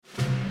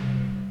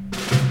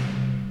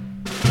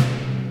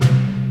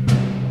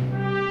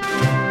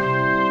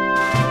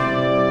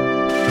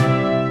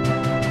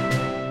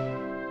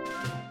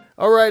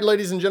All right,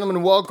 ladies and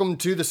gentlemen, welcome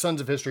to the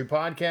Sons of History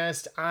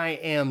podcast. I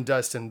am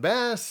Dustin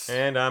Bass.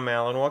 And I'm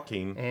Alan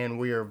Wakim. And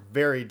we are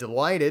very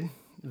delighted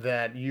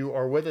that you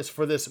are with us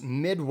for this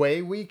Midway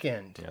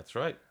weekend. That's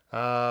right.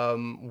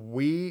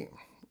 Alan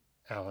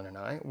and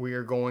I, we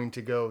are going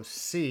to go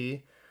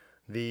see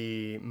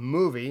the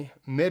movie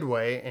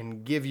Midway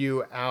and give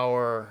you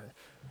our...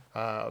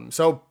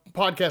 So,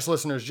 podcast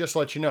listeners, just to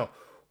let you know,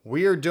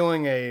 we are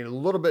doing a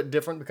little bit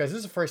different because this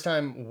is the first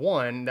time,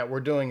 one, that we're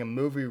doing a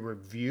movie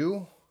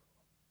review.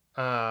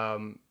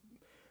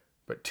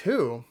 But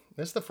two,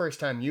 this is the first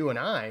time you and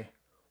I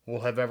will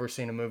have ever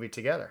seen a movie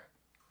together.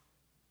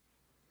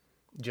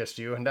 Just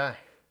you and I.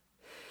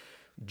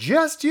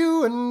 Just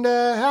you and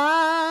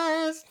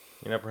I.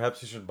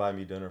 Perhaps you should buy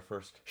me dinner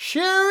first.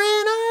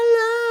 Sharing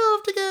our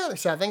love together.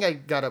 So I think I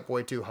got up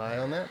way too high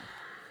on that.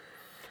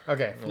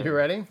 Okay, you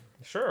ready?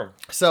 Sure.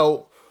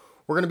 So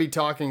we're going to be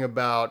talking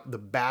about the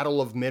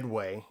Battle of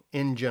Midway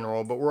in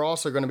general, but we're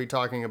also going to be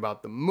talking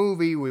about the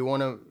movie. We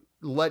want to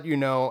let you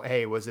know,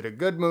 hey, was it a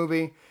good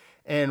movie?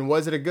 And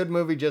was it a good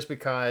movie just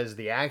because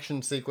the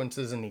action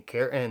sequences and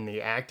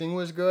the acting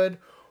was good?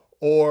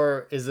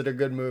 Or is it a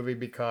good movie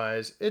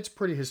because it's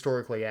pretty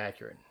historically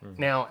accurate?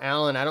 Mm-hmm. Now,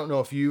 Alan, I don't know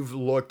if you've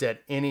looked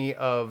at any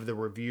of the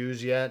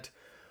reviews yet,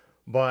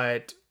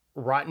 but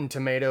Rotten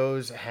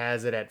Tomatoes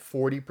has it at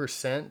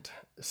 40%.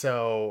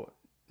 So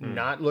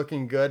not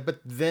looking good.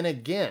 But then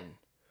again,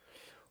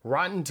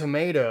 Rotten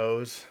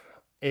Tomatoes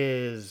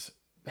has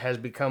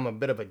become a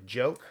bit of a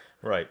joke.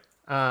 Right.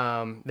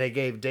 They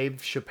gave Dave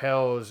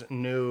Chappelle's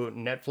new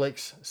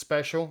Netflix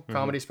special,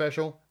 comedy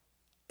special,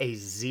 a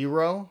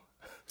 0.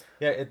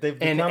 Yeah, they've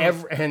become,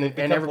 and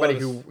everybody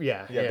who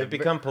they've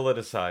become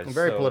politicized,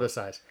 very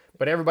politicized.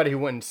 But everybody who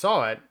went and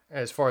saw it,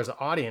 as far as the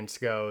audience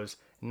goes,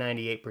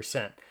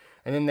 98%.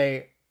 And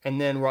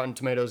then Rotten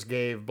Tomatoes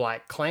gave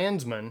Black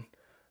Klansman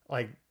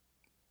like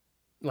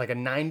a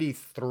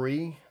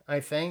 93,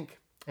 I think.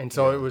 And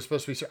so it was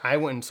supposed to be. I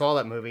went and saw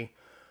that movie.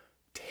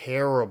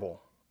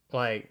 Terrible.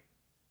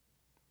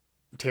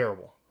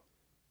 Terrible.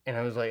 And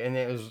I was like, and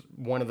it was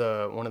one of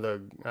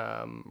the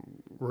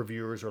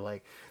reviewers were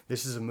like,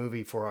 "This is a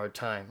movie for our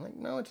time." Like,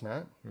 no, it's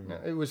not. Mm-hmm. No,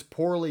 it was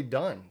poorly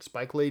done.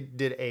 Spike Lee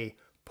did a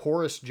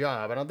porous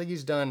job. I don't think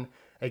he's done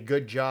a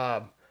good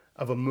job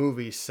of a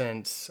movie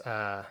since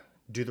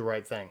Do the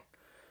Right Thing,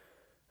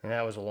 and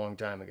that was a long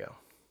time ago.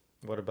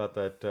 What about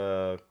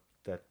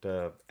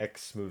that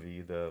X movie,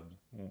 the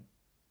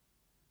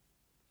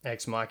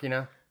Ex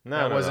Machina? No,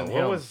 that wasn't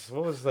him. Him.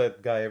 What was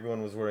that guy?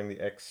 Everyone was wearing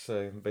the X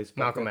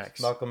baseball. Malcolm X.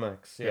 Malcolm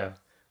X. Yeah.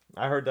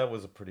 I heard that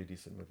was a pretty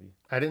decent movie.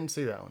 I didn't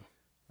see that one.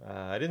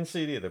 I didn't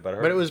see it either, but I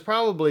heard. But it was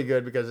probably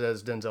good because it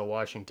has Denzel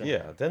Washington.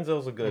 Yeah,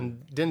 Denzel's a good.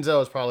 And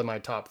Denzel is probably my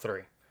top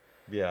 3.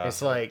 Yeah.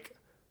 It's like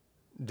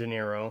De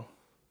Niro,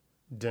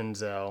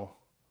 Denzel,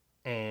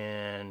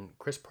 and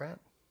Chris Pratt.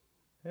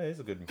 Yeah,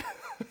 he's a good.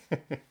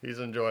 He's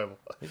enjoyable.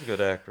 He's a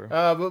good actor.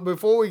 But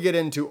before we get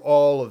into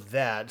all of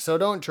that, so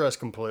don't trust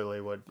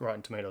completely what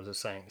Rotten Tomatoes is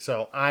saying.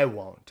 So I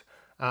won't.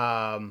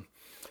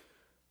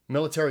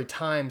 Military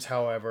Times,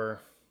 however,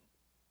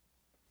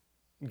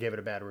 gave it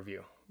a bad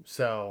review.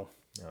 So.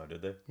 Oh,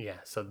 did they? Yeah.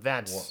 So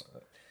that's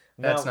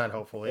not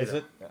hopeful either. Is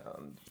it?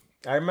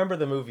 I remember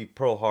the movie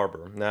Pearl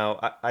Harbor. Now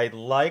I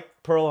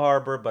liked Pearl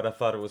Harbor, but I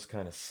thought it was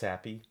kind of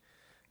sappy.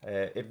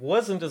 It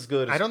wasn't as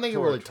good as I don't think it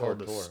really told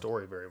the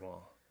story very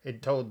well.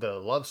 It told the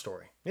love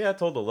story. Yeah, it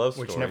told the love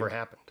story. Which never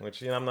happened.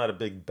 Which, I'm not a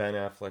big Ben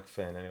Affleck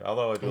fan anyway.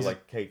 Although I do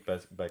like Kate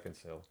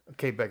Beckinsale.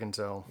 Kate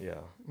Beckinsale. Yeah.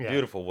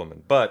 Beautiful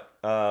woman. But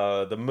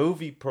the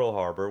movie Pearl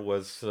Harbor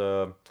was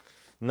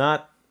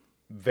not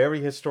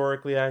very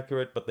historically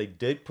accurate, but they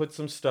did put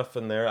some stuff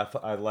in there.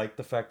 I liked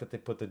the fact that they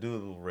put the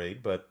Doolittle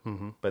raid, but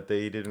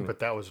they didn't. But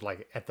that was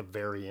like at the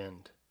very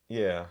end.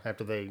 Yeah.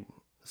 After they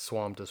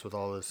swamped us with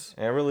all this.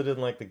 And I really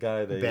didn't like the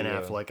guy Ben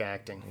Affleck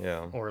acting.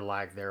 Yeah. Or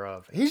lack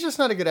thereof. He's just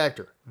not a good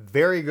actor.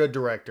 Very good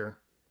director.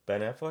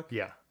 Ben Affleck?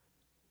 Yeah.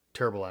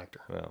 Terrible actor.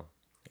 Well,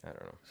 I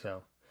don't know.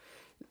 So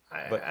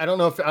I don't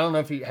know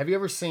if you have you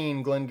ever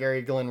seen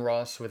Glengarry Glen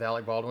Ross with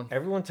Alec Baldwin?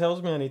 Everyone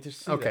tells me I need to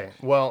see it. Okay.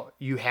 Well,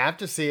 you have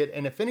to see it,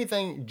 and if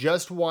anything,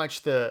 just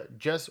watch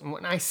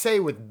when I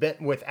say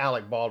with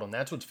Alec Baldwin,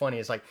 that's what's funny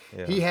is like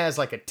he has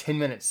like a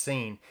 10-minute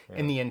scene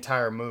in the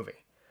entire movie.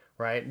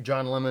 Right,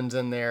 John Lemon's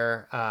in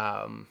there,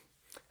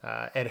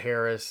 Ed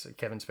Harris,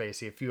 Kevin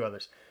Spacey, a few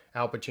others,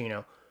 Al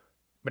Pacino.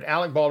 But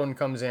Alec Baldwin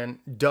comes in,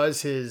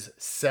 does his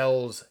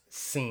cells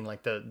scene,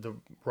 like the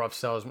rough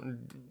cells.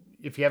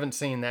 If you haven't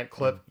seen that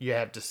clip, you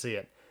have to see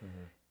it.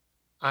 Mm-hmm.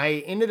 I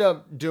ended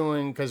up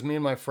doing, because me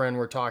and my friend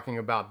were talking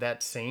about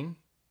that scene,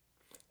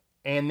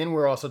 and then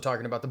we're also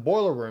talking about the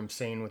boiler room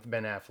scene with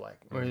Ben Affleck,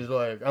 where he's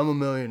like, "I'm a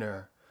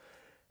millionaire,"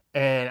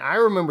 and I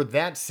remember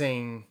that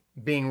scene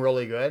being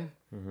really good.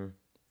 Mm-hmm.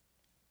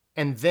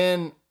 And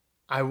then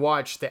I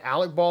watched the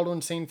Alec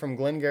Baldwin scene from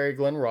Glengarry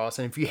Glen Ross.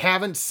 And if you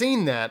haven't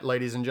seen that,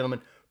 ladies and gentlemen,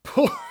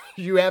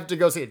 you have to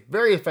go see it.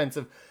 Very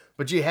offensive,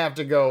 but you have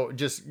to go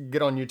just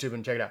get on YouTube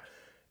and check it out.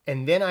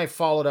 And then I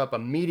followed up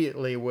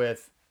immediately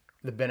with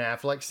the Ben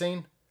Affleck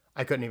scene.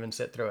 I couldn't even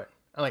sit through it.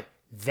 I'm like,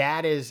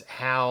 That is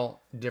how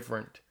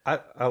different I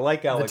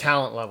like Alec. the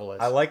talent level is.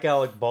 I like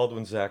Alec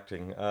Baldwin's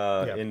acting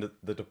Yeah. in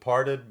the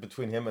Departed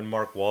between him and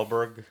Mark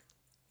Wahlberg.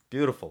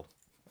 Beautiful,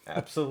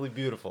 absolutely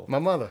beautiful. My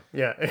mother.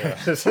 Yeah.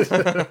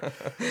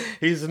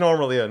 He's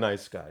normally a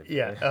nice guy.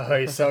 Yeah. Oh,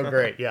 he's so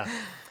great. Yeah.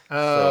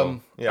 So,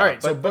 yeah. All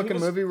right. So But book he and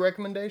was- movie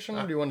recommendation.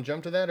 Do you want to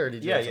jump to that, or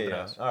did you have something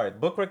else? All right.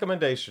 Book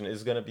recommendation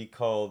is going to be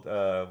called,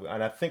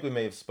 and I think we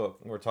may have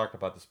we're talking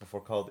about this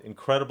before, called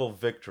Incredible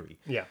Victory.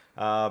 Yeah.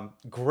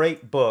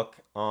 Great book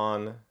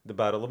on the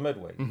Battle of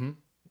Midway. Mm-hmm.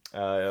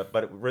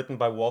 But written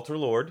by Walter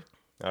Lord,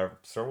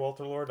 Sir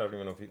Walter Lord. I don't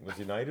even know if he was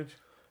he knighted.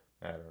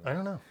 I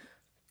don't know.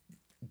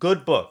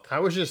 Good book. I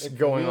was just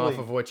going off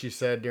of what you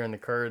said during the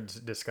Kurds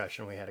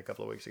discussion we had a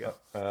couple of weeks ago.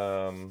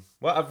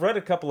 Well, I've read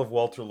a couple of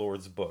Walter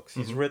Lord's books.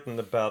 He's written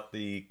about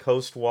the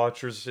coast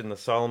watchers in the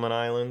Solomon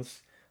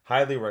Islands.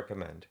 Highly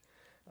recommend.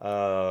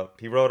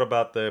 He wrote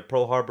about the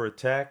Pearl Harbor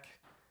attack,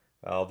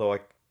 although I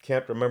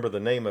can't remember the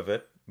name of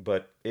it,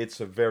 but it's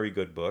a very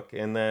good book.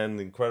 And then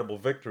The Incredible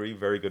Victory,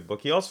 very good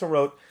book. He also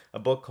wrote a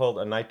book called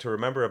A Night to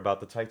Remember about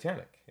the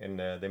Titanic, and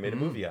they made a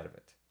movie out of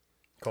it.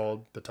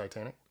 Called The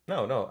Titanic?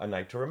 No, A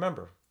Night to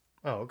Remember.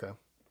 Oh, okay.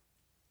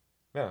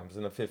 Yeah, it was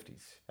in the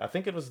 50s. I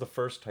think it was the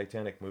first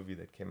Titanic movie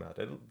that came out.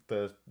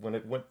 When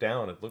it went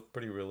down, it looked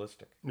pretty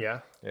realistic. Yeah?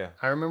 Yeah.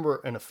 I remember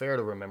An Affair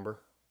to Remember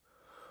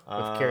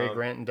with Cary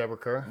Grant and Deborah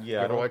Kerr. Yeah,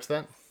 You ever watch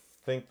that?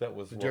 Think that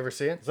was. Did you ever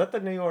see it? Is that the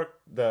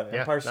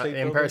Empire State Building?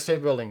 Empire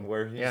State Building.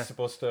 Where he's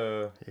supposed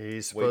to.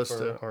 He's supposed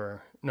to,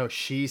 or no,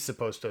 she's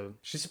supposed to.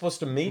 She's supposed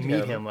to meet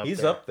him up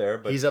He's there. up there,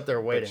 but he's up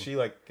there waiting.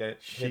 But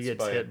she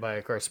gets hit by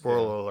a car.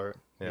 Spoiler alert.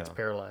 Gets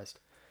paralyzed.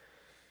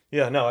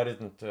 Yeah, no, I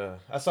didn't.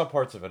 I saw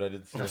parts of it. I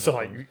didn't see. So,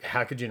 like,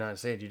 how could you not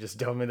see it? You just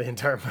told me the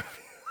entire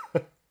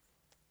movie.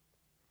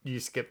 You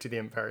skipped to the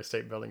Empire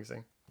State Building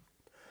scene.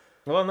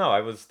 Well, no,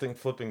 I was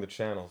flipping the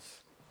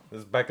channels. This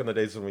was back in the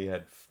days when we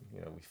had,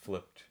 we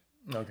flipped.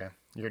 Okay,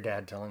 your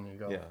dad telling you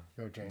go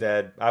change.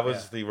 Dad, I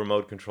was the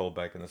remote control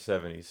back in the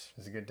 70s. It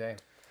was a good day.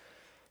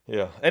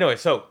 Yeah. Anyway,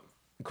 so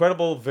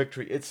Incredible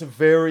Victory. It's a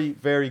very,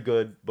 very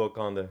good book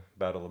on the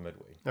Battle of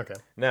Midway. Okay.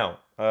 Now,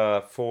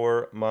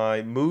 for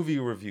my movie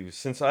review,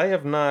 since I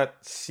have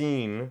not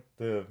seen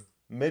the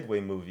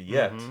Midway movie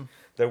yet,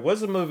 there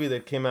was a movie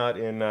that came out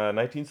in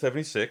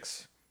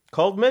 1976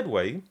 called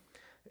Midway,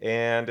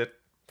 and it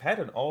had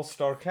an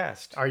all-star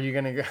cast. Are you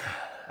gonna go?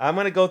 I'm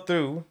gonna go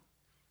through.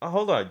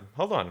 Hold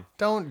on.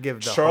 Don't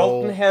give the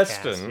Charlton whole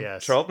Heston. cast,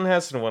 yes. Charlton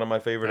Heston, one of my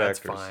favorite That's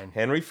actors. fine.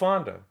 Henry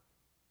Fonda,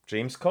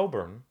 James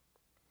Coburn,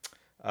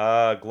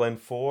 Glenn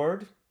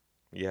Ford.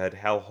 You had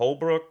Hal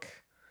Holbrook,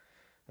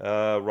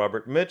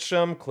 Robert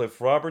Mitchum, Cliff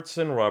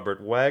Robertson,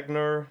 Robert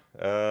Wagner,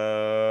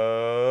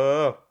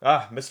 Mr.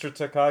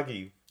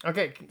 Takagi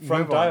Okay,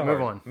 from Die Hard.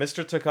 Move on.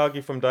 Mr.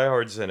 Takagi from Die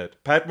Hard's in it.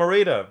 Pat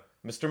Morita,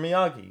 Mr.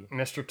 Miyagi.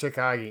 Mr.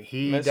 Takagi.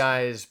 He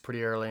dies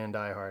pretty early in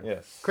Die Hard.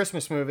 Yes.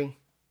 Christmas movie.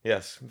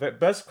 Yes,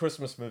 best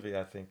Christmas movie,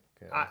 I think.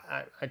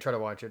 I try to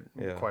watch it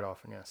quite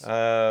often. Yes. So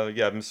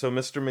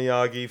Mr.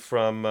 Miyagi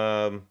from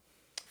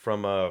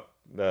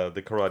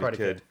the Karate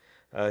Kid.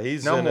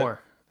 He's no in more.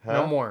 It. Huh?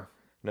 No more.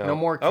 No. No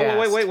more cast.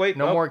 Oh, wait.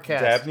 No more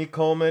cast. Dabney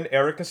Coleman,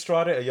 Eric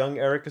Estrada, a young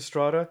Eric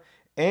Estrada,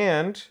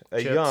 and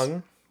a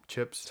young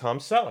Chips. Tom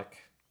Selleck.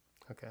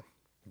 Okay.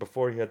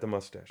 Before he had the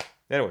mustache.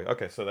 Anyway,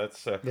 okay, so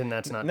that's... then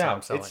that's not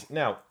Tom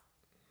Selleck.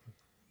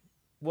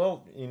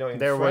 Well, in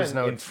there was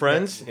no in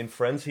Friends. In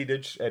Friends, he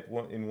did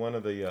in one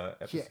of the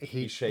episodes.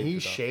 He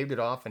shaved it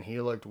off, and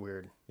he looked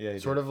weird. Yeah,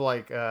 sort of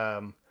like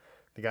the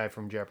guy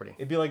from Jeopardy.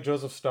 It'd be like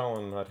Joseph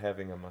Stalin not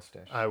having a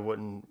mustache. I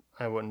wouldn't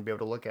be able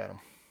to look at him.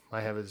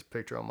 I have his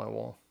picture on my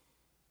wall.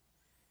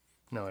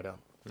 No, I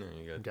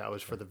don't. That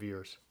was for the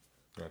viewers.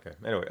 Okay.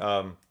 Anyway,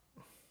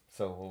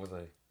 so what was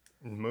I?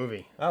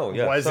 Movie. Oh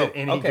yeah. Was it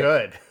any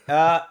good?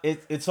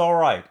 It's all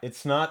right.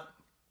 It's not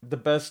the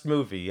best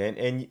movie,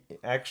 and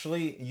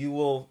actually you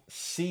will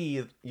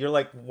see. You're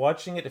like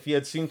watching it. If you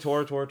had seen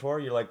Tora,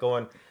 you're like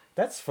going,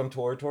 "That's from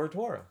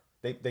Tora."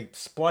 They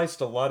spliced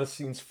a lot of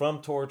scenes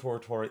from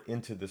Tora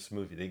into this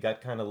movie. They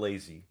got kind of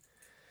lazy,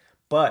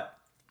 but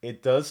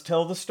it does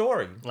tell the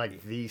story.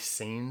 Like these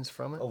scenes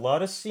from it. A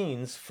lot of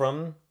scenes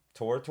from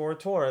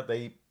Tora.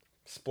 They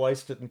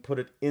spliced it and put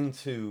it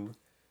into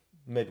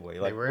Midway.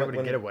 Like they were able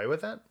to get away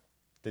with that?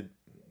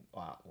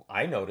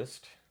 I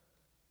noticed.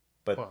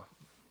 But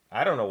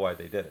I don't know why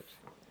they did it.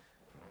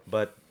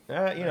 But,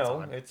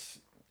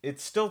 it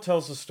still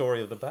tells the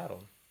story of the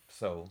battle.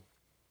 So,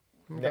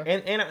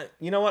 okay. And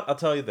you know what? I'll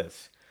tell you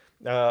this.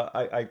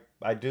 I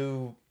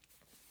do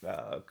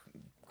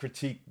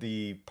critique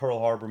the Pearl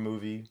Harbor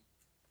movie.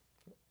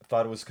 I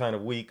thought it was kind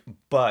of weak,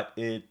 but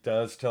it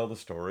does tell the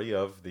story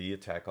of the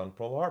attack on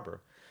Pearl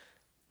Harbor.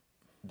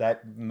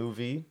 That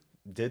movie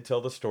did tell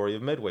the story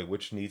of Midway,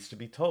 which needs to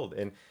be told.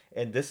 And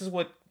this is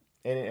what,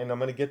 and I'm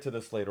going to get to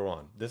this later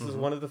on. This is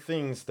one of the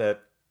things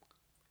that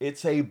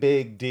it's a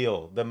big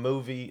deal. The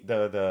movie,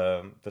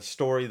 the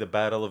story, the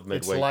Battle of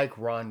Midway. It's like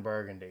Ron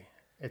Burgundy.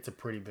 It's a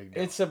pretty big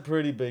deal. It's a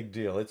pretty big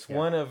deal. It's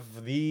one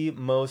of the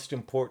most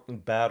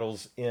important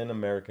battles in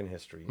American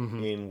history,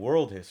 in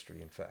world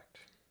history, in fact.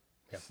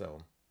 Yeah. So,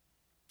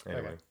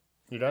 Anyway. Okay.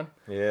 You done?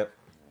 Yep.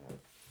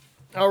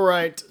 All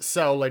right.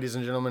 So, ladies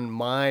and gentlemen,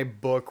 my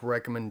book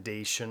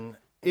recommendation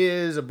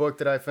is a book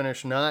that I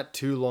finished not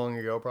too long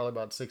ago, probably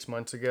about 6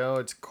 months ago.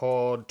 It's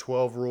called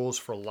 12 Rules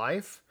for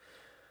Life.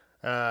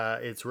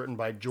 It's written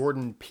by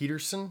Jordan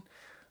Peterson.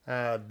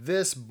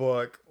 This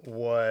book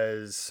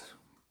was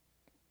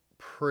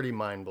pretty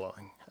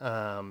mind-blowing.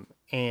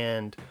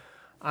 And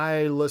I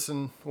haven't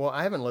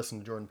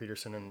listened to Jordan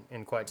Peterson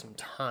in quite some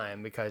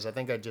time because I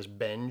think I just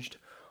binged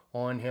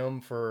on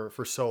him for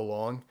so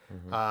long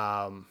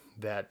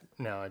that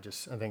now I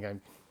think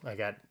I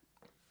got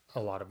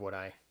a lot of what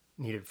I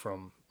needed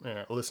from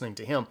listening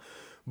to him.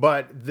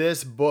 But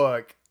this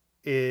book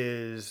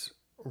is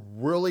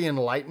really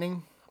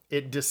enlightening.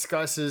 It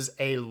discusses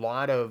a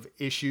lot of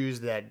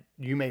issues that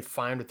you may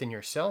find within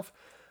yourself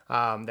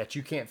that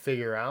you can't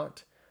figure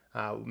out.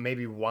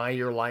 Maybe why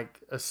you're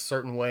like a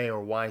certain way, or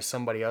why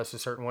somebody else is a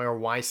certain way, or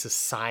why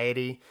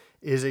society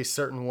is a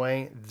certain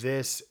way.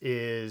 This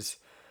is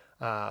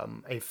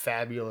a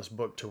fabulous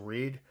book to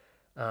read.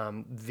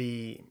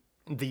 The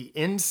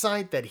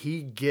insight that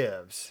he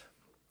gives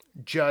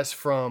just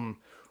from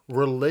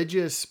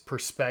religious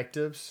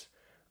perspectives,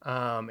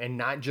 and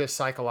not just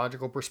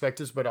psychological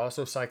perspectives, but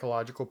also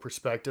psychological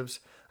perspectives.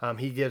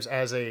 He gives,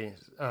 as a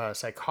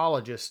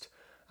psychologist,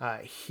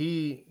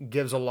 he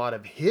gives a lot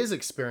of his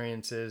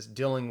experiences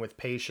dealing with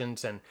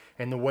patients and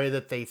the way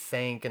that they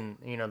think, and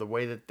the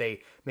way that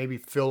they maybe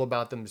feel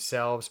about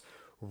themselves.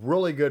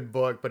 Really good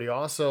book, but he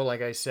also,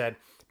 like I said,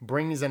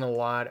 brings in a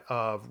lot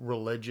of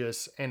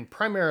religious and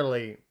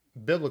primarily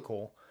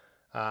biblical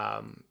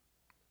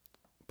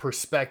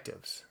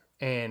perspectives,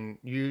 and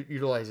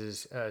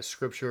utilizes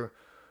scripture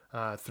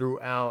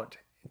throughout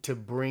to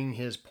bring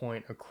his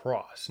point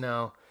across.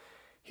 Now,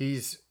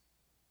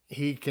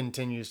 he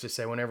continues to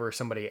say, whenever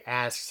somebody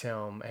asks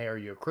him, "Hey, are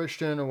you a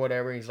Christian?" or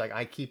whatever, he's like,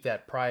 "I keep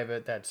that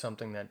private. That's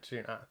something that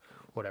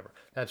whatever.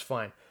 That's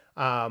fine."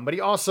 But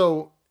he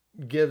also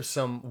gives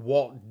some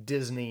Walt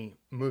Disney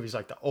movies,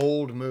 like the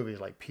old movies,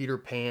 like Peter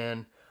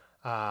Pan,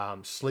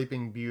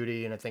 Sleeping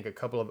Beauty, and I think a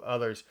couple of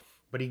others.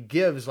 But he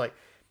gives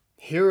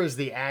here is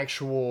the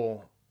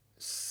actual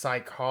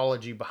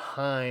psychology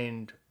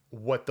behind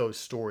what those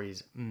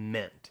stories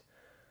meant.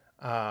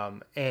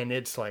 And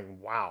it's like,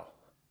 wow,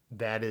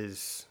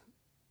 that's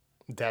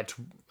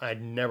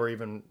I'd never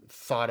even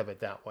thought of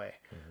it that way.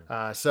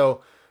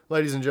 So,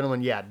 ladies and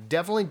gentlemen, yeah,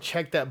 definitely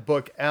check that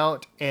book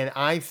out. And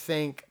I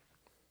think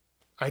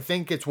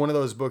it's one of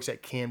those books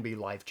that can be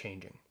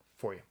life-changing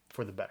for you,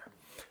 for the better.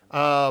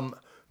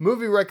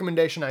 Movie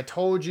recommendation, I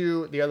told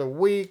you the other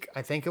week,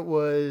 I think it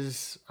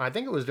was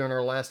during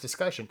our last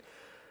discussion.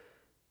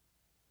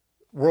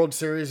 World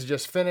Series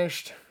just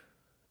finished.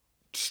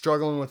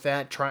 Struggling with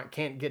that.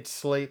 Can't get to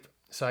sleep.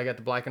 So I got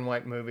the black and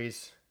white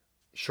movies.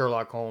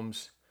 Sherlock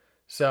Holmes.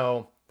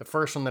 So the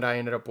first one that I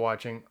ended up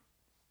watching,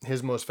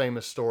 his most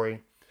famous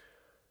story,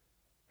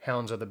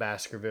 Hounds of the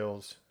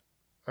Baskervilles.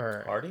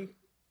 Hardy?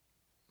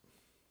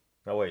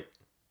 Oh, wait.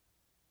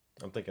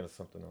 I'm thinking of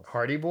something else.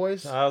 Hardy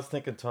Boys? I was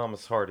thinking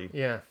Thomas Hardy.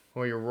 Yeah.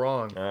 Well, you're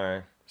wrong. All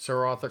right.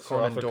 Sir Arthur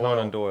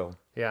Conan Doyle.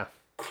 Yeah.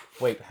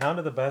 Wait, Hound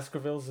of the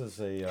Baskervilles is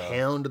a...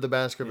 Hound of the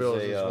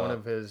Baskervilles is one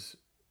of his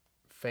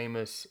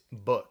famous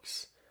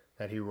books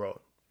that he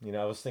wrote.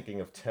 I was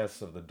thinking of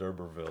Tess of the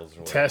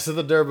D'Urbervilles. Tess of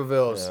the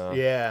D'Urbervilles.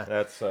 Yeah.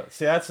 That's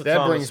that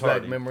Thomas brings Hardy.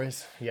 Back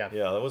memories. Yeah.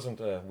 Yeah, that wasn't...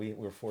 we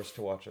were forced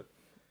to watch it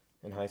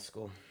in high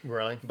school.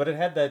 Really? But it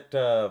had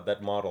that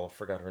model. I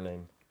forgot her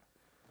name.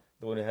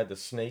 The one who had the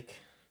snake.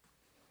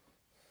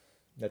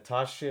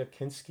 Natasha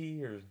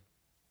Kinski or...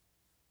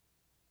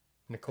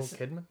 Nicole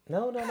Kidman?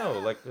 No.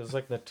 Like it was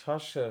like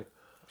Natasha.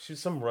 She was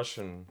some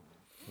Russian.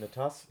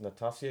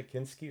 Natasha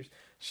Kinski.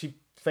 She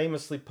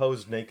famously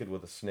posed naked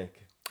with a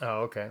snake.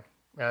 Oh, okay.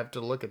 I have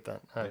to look at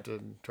that. I have to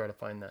try to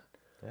find that.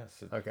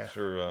 Yes. Okay.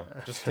 Sure.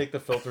 Just take the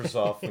filters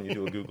off when you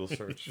do a Google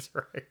search. That's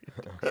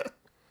right.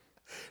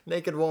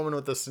 Naked woman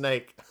with a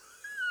snake.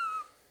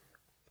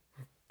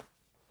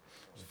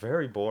 It's a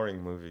very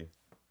boring movie.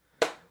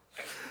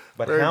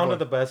 But Very Hound boring. of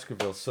the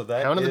Baskervilles. So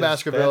that Hound of the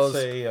Baskervilles.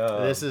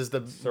 This is the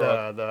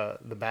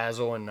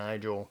Basil and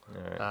Nigel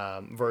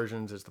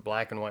versions. It's the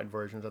black and white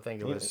versions. I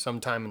think it was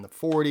sometime in the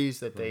 40s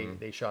that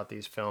they shot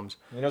these films.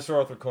 Sir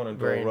Arthur Conan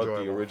Doyle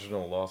wrote the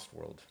original Lost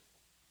World.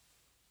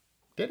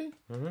 Did he?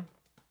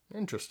 Mm-hmm.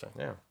 Interesting.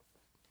 Yeah.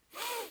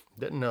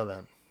 Didn't know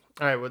that.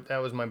 All right, well, that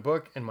was my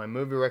book and my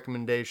movie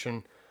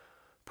recommendation.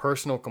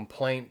 Personal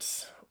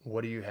complaints.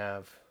 What do you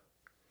have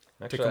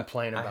to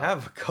complain about? I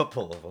have a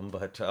couple of them,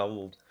 but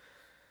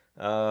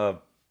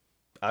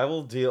I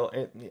will deal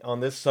on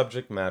this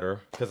subject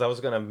matter because I was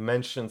going to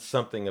mention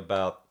something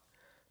about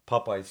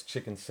Popeye's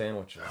chicken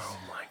sandwiches. Oh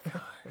my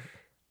gosh.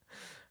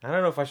 I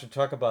don't know if I should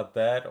talk about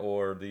that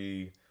or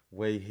the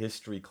way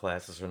history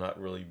classes are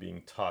not really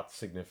being taught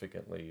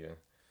significantly.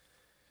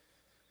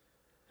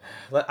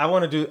 I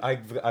want to do.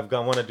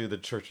 want to do the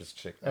church's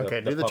chicken.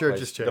 Okay, do the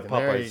church's chicken.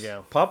 There you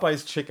go.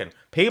 Popeye's chicken.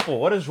 People,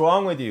 what is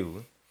wrong with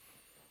you?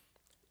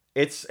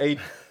 It's a okay.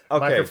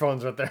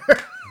 Microphone's right there.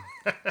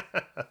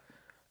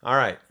 All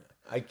right.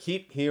 I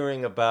keep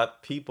hearing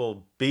about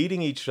people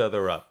beating each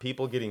other up,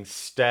 people getting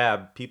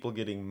stabbed, people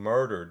getting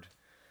murdered.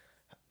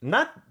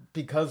 Not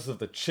because of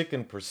the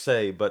chicken per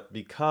se, but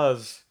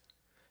because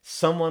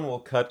someone will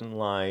cut in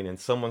line and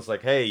someone's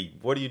like, hey,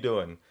 what are you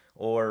doing?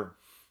 Or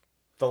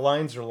the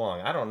lines are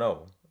long. I don't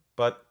know.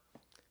 But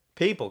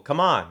people, come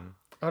on.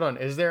 Hold on.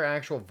 Is there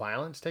actual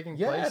violence taking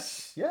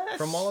place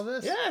from all of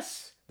this?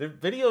 Yes. The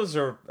videos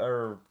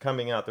are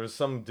coming out. There's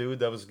some dude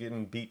that was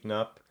getting beaten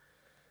up.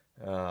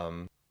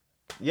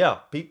 Yeah,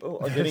 people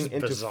are getting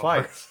into bizarre.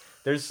 fights.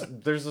 There's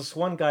this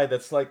one guy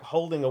that's like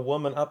holding a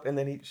woman up and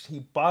then he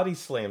body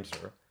slams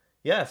her.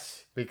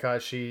 Yes.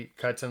 Because she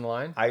cuts in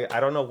line? I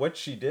don't know what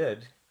she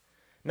did.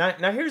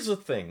 Now here's the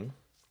thing.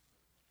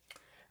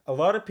 A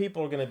lot of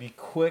people are going to be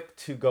quick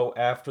to go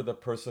after the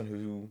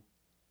person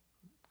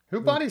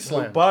Who body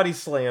slams? Who body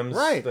slams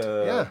Right.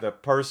 the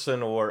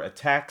person or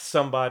attacks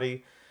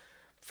somebody.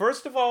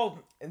 First of all,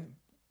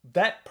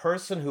 that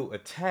person who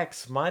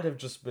attacks might have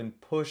just been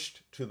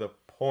pushed to the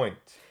point.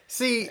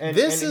 See,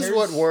 this is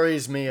what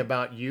worries me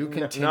about you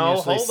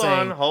continuously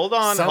saying hold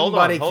on,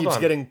 somebody keeps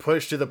getting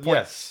pushed to the point.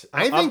 Yes.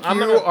 I think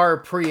you are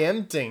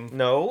preempting.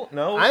 No.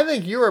 I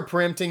think you are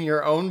preempting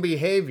your own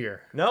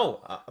behavior.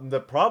 No, the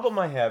problem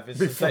I have is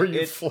Before you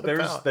that flip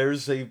out.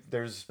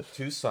 there's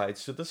two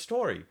sides to the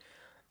story.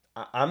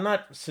 I'm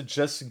not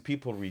suggesting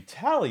people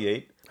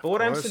retaliate, but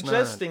what I'm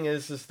suggesting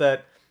is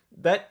that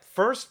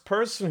first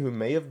person who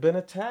may have been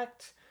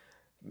attacked,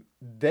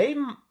 they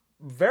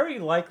very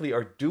likely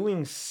are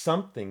doing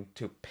something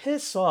to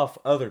piss off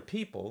other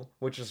people,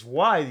 which is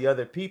why the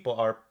other people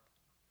are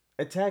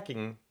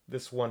attacking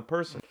this one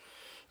person.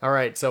 All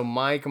right, so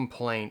my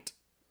complaint,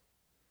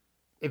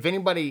 if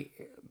anybody,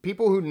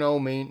 people who know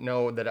me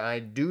know that I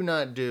do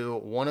not do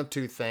one of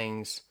two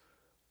things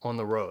on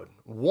the road.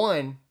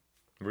 One,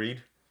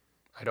 Read.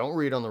 I don't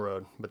read on the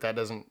road, but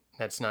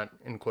that's not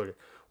included.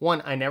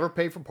 One, I never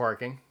pay for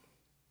parking.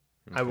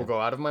 Okay. I will go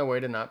out of my way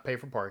to not pay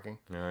for parking.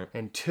 All right.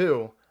 And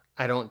two,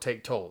 I don't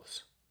take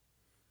tolls.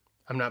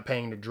 I'm not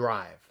paying to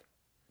drive.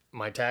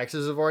 My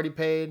taxes have already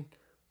paid.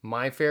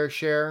 My fair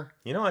share.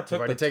 You know, I've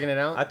already taken it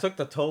out. I took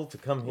the toll to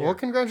come here. Well,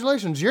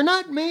 congratulations. You're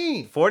not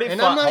me. 45.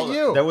 And I'm not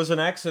you. There was an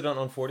accident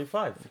on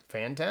 45.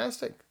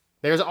 Fantastic.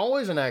 There's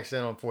always an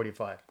accident on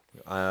 45.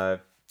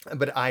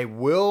 But I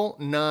will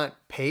not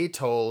pay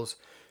tolls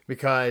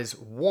because,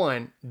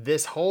 one,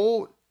 this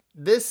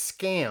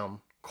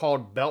scam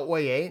called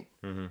Beltway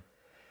 8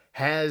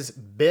 has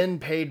been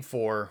paid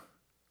for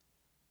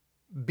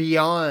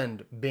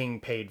beyond being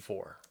paid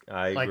for.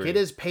 I agree. Like, it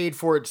is paid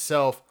for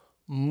itself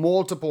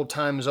multiple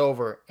times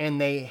over,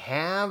 and they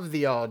have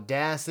the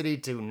audacity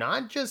to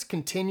not just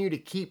continue to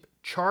keep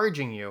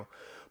charging you,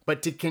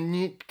 but to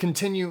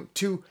continue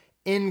to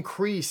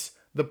increase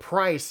the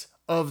price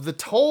of the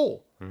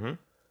toll. Mm-hmm.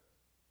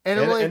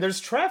 And there's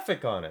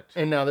traffic on it.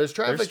 And now there's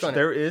traffic on it.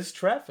 There is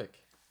traffic.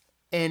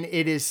 And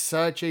it is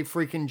such a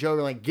freaking joke.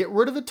 Like, get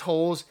rid of the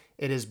tolls.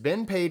 It has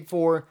been paid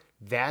for.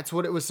 That's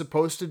what it was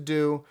supposed to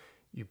do.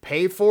 You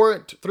pay for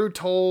it through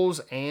tolls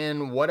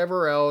and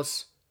whatever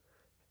else.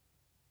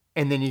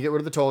 And then you get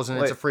rid of the tolls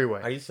and it's a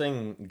freeway. Are you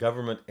saying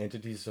government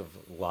entities have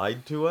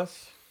lied to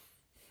us?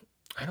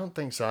 I don't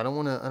think so. I don't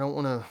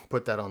want to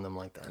put that on them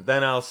like that.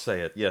 Then I'll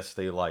say it. Yes,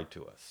 they lied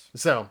to us.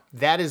 So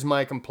that is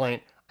my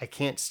complaint. I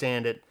can't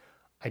stand it.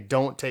 I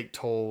don't take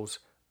tolls.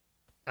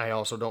 I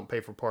also don't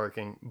pay for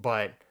parking.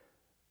 But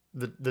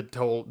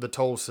the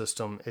toll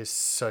system is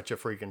such a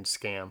freaking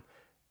scam.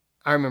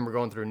 I remember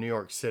going through New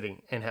York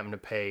City and having to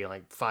pay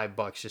like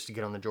 $5 just to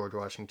get on the George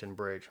Washington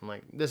Bridge. I'm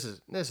like, this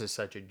is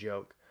such a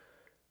joke.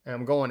 And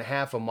I'm going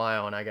half a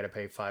mile and I got to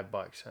pay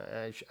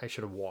 $5. I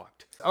should have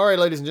walked. All right,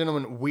 ladies and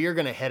gentlemen, we are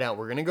going to head out.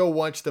 We're going to go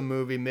watch the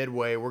movie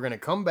Midway. We're going to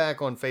come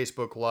back on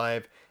Facebook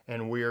Live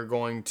and we are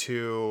going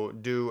to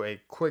do a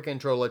quick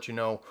intro, let you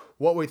know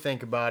what we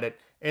think about it.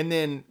 And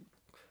then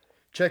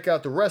check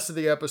out the rest of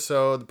the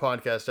episode, the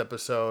podcast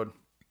episode,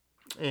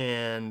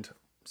 and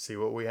see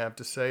what we have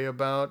to say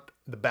about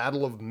the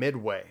Battle of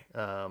Midway.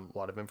 A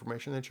lot of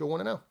information that you'll want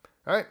to know.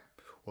 All right,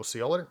 we'll see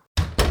y'all later.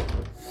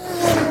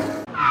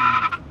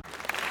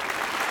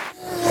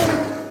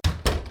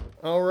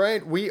 All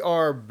right, we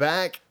are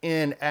back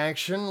in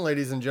action,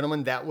 ladies and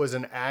gentlemen. That was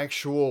an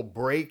actual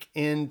break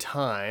in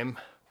time.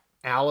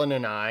 Alan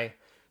and I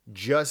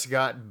just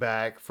got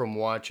back from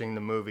watching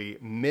the movie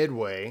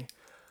Midway,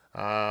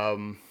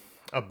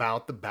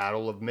 about the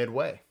Battle of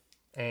Midway.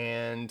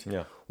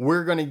 And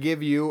we're going to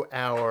give you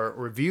our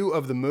review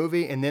of the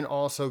movie and then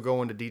also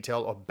go into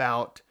detail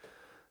about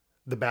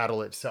the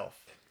battle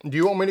itself. Do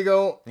you want me to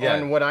go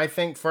on what I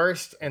think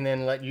first and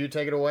then let you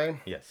take it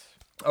away? Yes.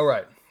 All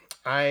right.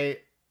 I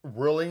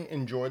really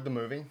enjoyed the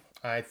movie.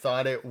 I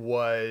thought it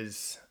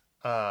was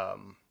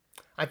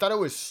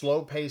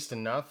slow paced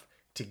enough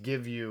to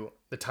give you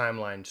the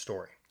timeline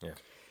story. Yeah.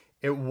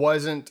 It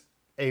wasn't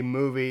a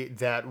movie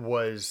that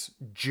was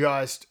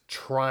just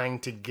trying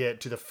to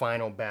get to the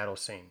final battle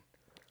scene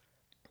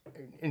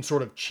and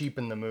sort of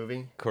cheapen the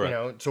movie. Correct. You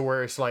know, to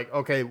where it's like,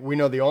 okay, we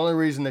know the only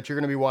reason that you're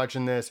going to be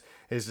watching this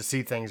is to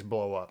see things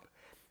blow up.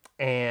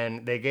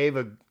 And they gave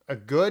a a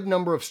good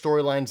number of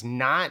storylines,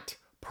 not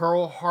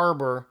Pearl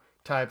Harbor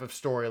type of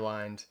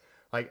storylines,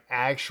 like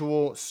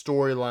actual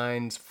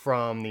storylines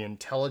from the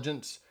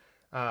intelligence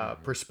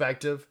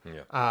perspective,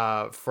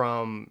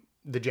 from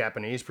the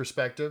Japanese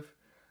perspective,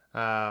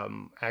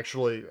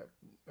 actually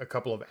a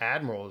couple of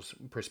admirals'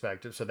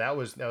 perspectives. So that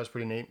was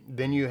pretty neat.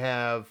 Then you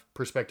have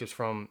perspectives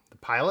from the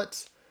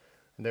pilots,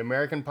 the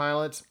American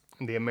pilots,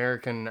 the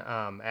American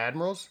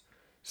admirals.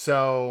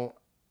 So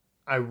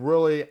I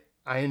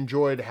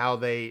enjoyed how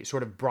they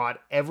sort of brought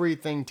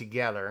everything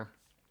together,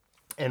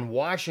 and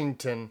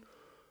Washington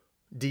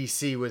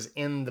DC was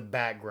in the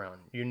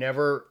background. You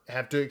never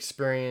have to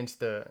experience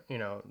the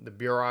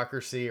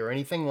bureaucracy or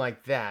anything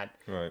like that.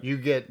 Right. You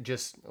get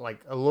just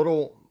like a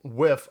little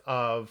whiff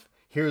of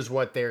here's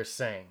what they're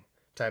saying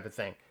type of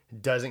thing.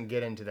 It doesn't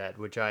get into that,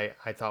 which I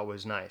thought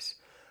was nice.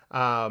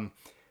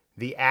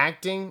 The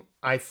acting,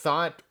 I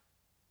thought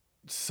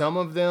some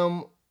of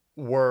them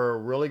were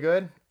really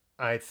good.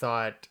 I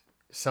thought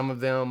some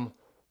of them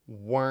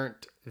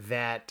weren't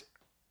that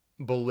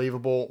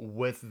believable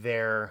with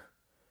their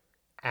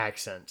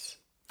accents.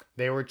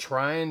 They were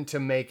trying to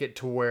make it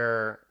to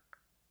where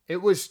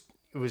it was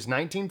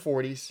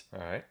 1940s. All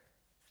right.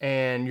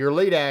 And your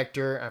lead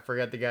actor, I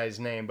forgot the guy's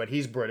name, but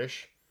he's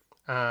British.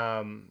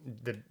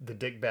 The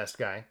Dick Best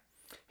guy.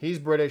 He's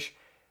British,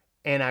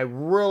 and I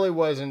really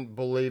wasn't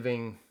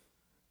believing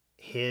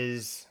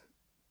his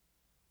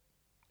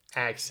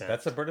accent.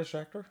 That's a British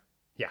actor?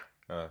 Yeah.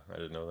 I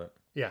didn't know that.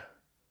 Yeah.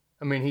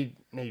 I mean,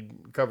 he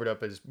covered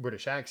up his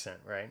British accent,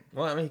 right?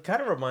 Well, I mean, he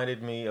kind of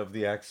reminded me of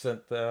the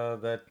accent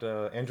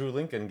that Andrew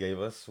Lincoln gave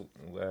us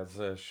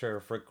as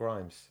Sheriff Rick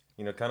Grimes.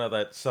 You know, kind of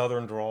that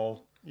Southern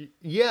drawl.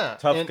 Yeah.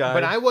 Tough guy.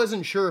 But I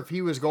wasn't sure if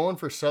he was going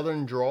for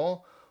Southern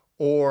drawl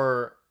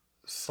or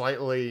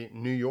slightly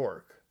New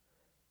York.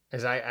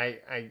 As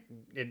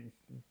it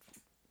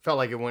felt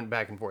like it went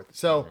back and forth.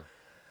 So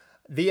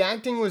the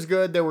acting was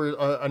good. There were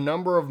a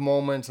number of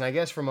moments, and I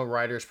guess from a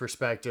writer's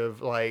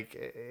perspective,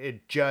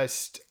 like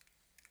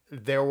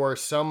there were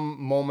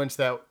some moments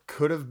that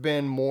could have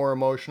been more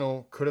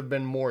emotional, could have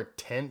been more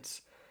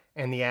tense,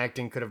 and the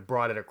acting could have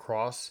brought it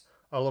across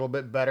a little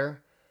bit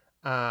better.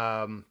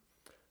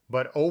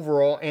 But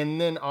overall,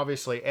 and then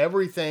obviously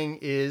everything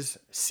is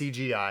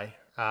CGI.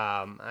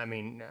 I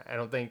mean, I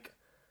don't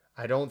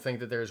think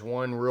that there's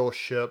one real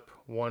ship,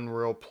 one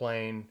real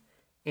plane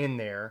in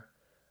there.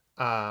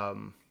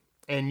 And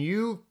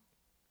you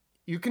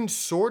can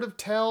sort of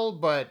tell,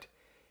 but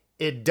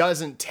it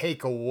doesn't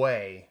take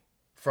away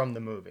from the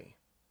movie.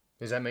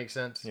 Does that make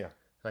sense? Yeah.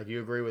 Like,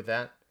 you agree with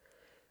that?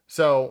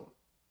 So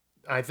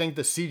I think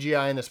the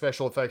CGI and the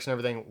special effects and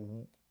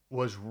everything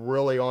was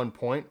really on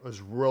point, was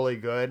really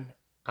good.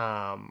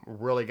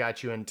 Really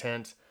got you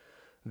intense.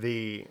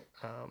 The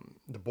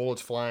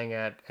bullets flying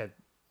at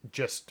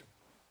just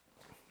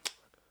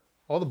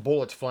all the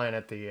bullets flying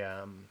at the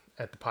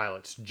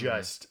pilots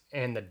just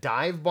and the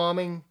dive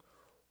bombing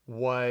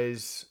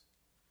was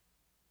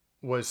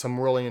some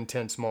really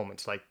intense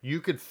moments. Like,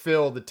 you could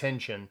feel the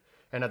tension,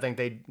 and I think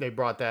they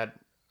brought that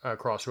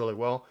across really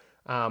well.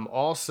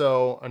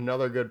 Also,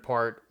 another good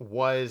part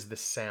was the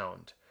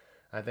sound.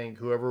 I think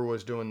whoever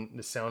was doing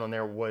the sound on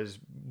there was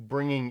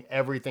bringing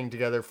everything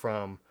together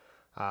from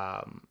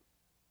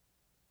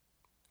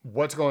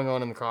what's going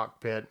on in the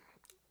cockpit,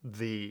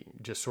 the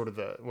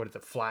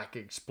flak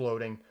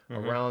exploding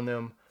around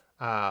them,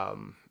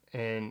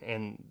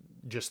 and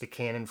just the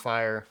cannon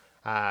fire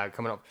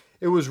coming up.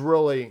 It was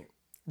really,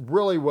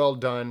 really well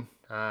done,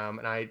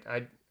 and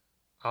I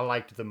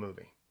liked the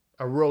movie.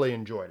 I really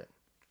enjoyed it.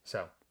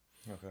 So,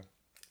 okay,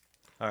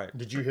 all right.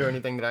 Did you hear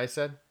anything that I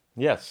said?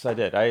 Yes, I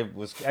did. I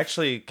was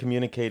actually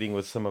communicating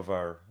with some of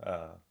our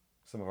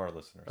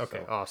listeners.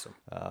 Okay, so, awesome.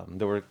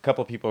 There were a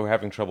couple of people who were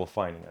having trouble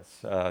finding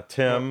us.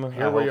 Tim,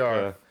 here we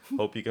are.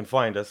 Hope you can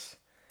find us.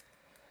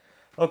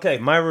 Okay,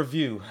 my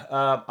review.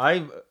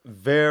 I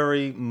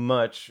very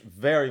much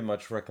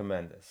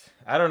recommend this.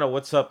 I don't know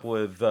what's up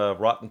with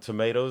Rotten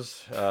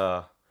Tomatoes.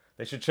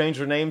 They should change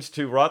their names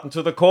to Rotten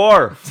to the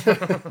Core.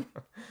 Okay.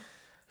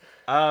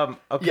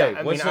 Yeah,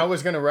 I mean, I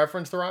was going to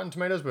reference the Rotten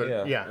Tomatoes, but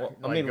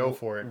well, go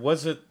for it.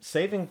 Was it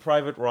Saving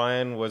Private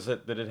Ryan?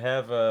 Did it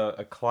have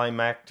a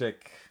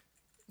climactic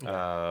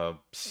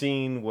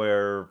scene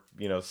where,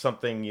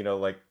 something,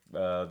 like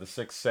The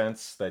Sixth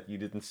Sense that you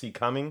didn't see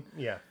coming?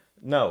 Yeah.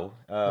 No.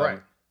 Right.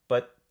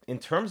 But in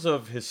terms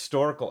of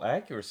historical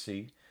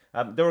accuracy,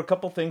 there were a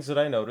couple things that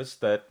I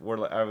noticed that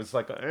I was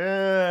like,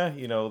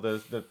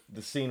 the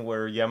scene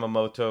where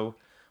Yamamoto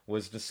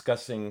was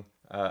discussing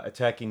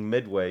attacking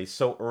Midway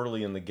so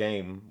early in the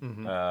game.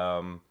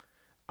 Mm-hmm.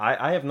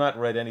 I have not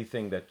read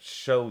anything that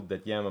showed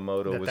that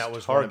Yamamoto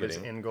was targeting. One of his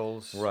end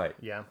goals. Right.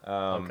 Yeah.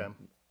 Okay.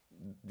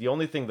 The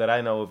only thing that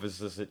I know of is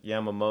that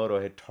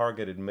Yamamoto had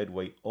targeted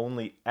Midway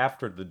only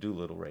after the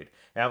Doolittle raid.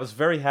 And I was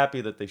very happy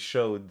that they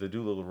showed the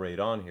Doolittle raid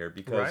on here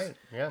because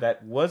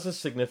that was a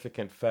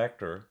significant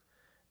factor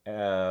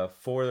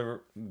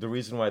for the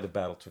reason why the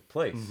battle took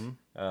place.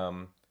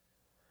 Mm-hmm.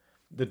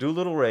 The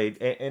Doolittle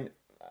raid, and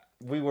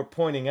we were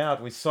pointing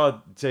out, we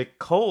saw Dick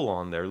Cole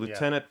on there.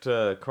 Lieutenant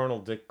Colonel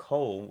Dick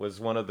Cole was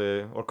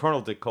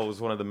Colonel Dick Cole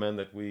was one of the men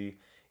that we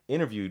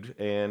interviewed,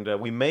 and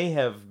we may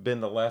have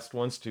been the last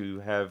ones to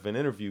have an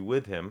interview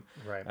with him.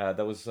 Right.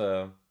 That was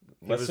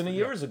less than a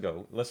year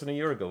ago. Less than a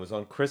year ago. It was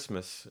on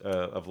Christmas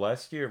of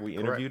last year. We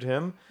interviewed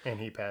him. And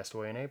he passed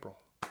away in April.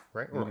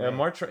 Right?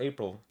 March or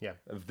April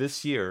of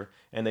this year,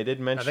 and they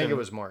did mention... I think it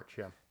was March,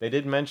 They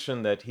did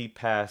mention that he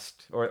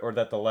passed, or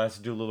that the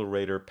last Doolittle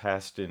Raider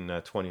passed in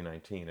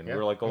 2019, and we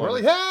were like,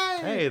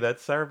 hey,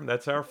 that's our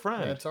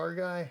friend. That's our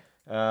guy.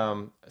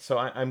 So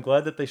I'm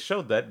glad that they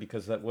showed that,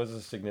 because that was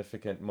a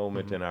significant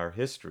moment in our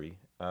history.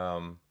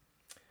 And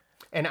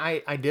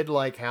I did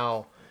like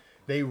how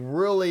they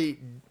really...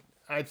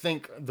 I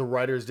think the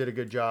writers did a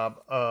good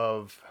job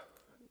of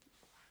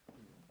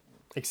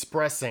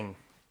expressing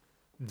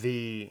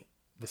the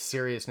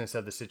seriousness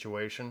of the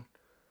situation.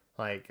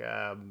 Like,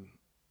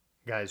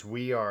 guys,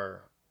 we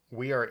are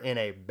in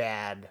a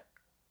bad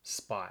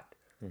spot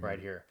right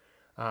here.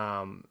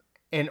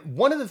 And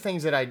one of the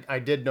things that I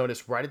did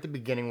notice right at the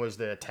beginning was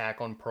the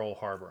attack on Pearl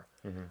Harbor.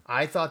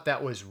 I thought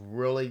that was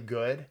really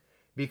good,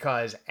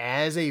 because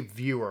as a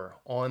viewer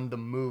on the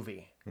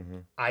movie,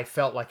 I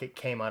felt like it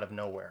came out of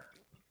nowhere,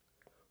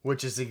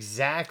 which is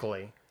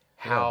exactly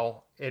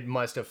how it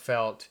must have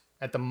felt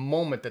at the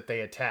moment that they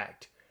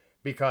attacked.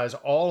 Because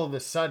all of a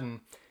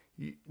sudden,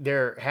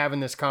 they're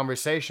having this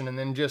conversation, and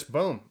then just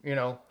boom,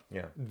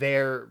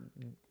 they're,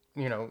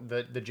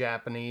 the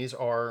Japanese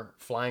are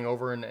flying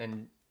over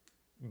and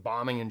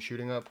bombing and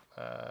shooting up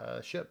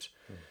ships.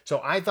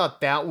 So I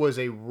thought that was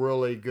a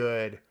really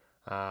good.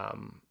 I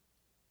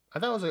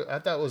thought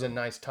it was a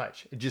nice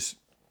touch. It just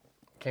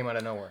came out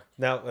of nowhere.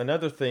 Now,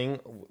 another thing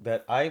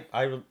that I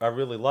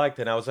really liked,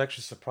 and I was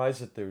actually surprised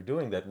that they were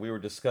doing that. We were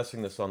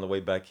discussing this on the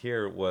way back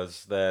here.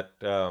 Was that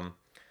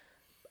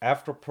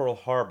after Pearl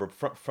Harbor,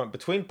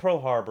 between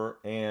Pearl Harbor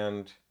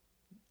and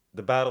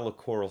the Battle of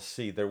Coral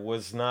Sea, there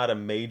was not a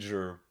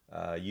major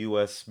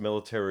U.S.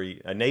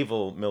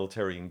 naval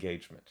military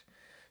engagement.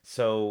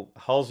 So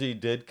Halsey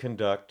did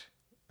conduct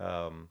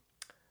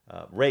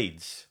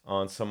raids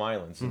on some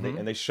islands,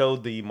 and they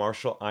showed the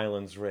Marshall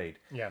Islands raid.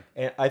 Yeah,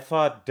 and I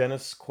thought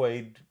Dennis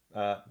Quaid,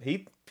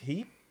 he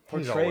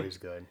portrayed, he's always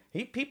good.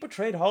 He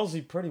portrayed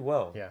Halsey pretty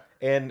well. Yeah,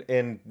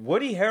 and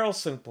Woody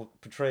Harrelson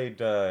portrayed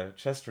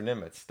Chester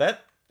Nimitz.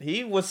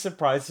 He was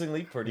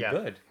surprisingly pretty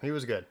good. He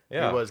was good.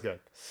 Yeah. He was good.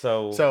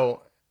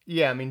 So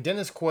yeah, I mean,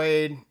 Dennis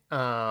Quaid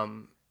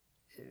and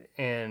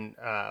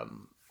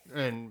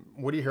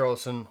Woody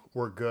Harrelson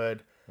were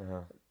good.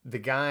 The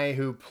guy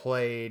who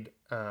played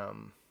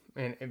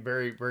in a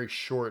very, very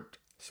short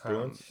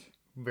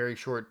very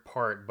short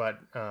part, but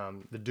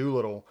the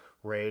Doolittle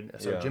raid.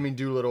 So Jimmy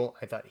Doolittle,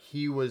 I thought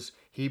he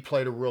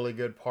played a really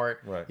good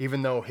part. Right.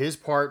 Even though his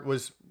part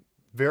was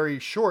very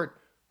short,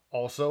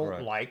 also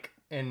like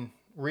in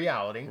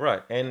reality.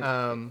 Right. And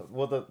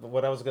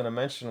what I was going to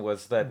mention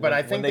was that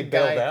when they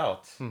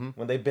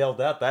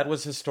bailed out, that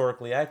was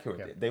historically accurate.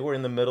 Yeah. They were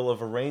in the middle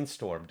of a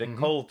rainstorm. Dick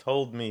Cole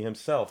told me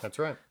himself. That's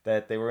right.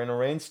 That they were in a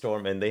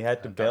rainstorm and they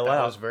had to bail out.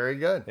 That was very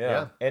good.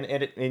 Yeah.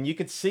 And you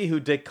could see who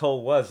Dick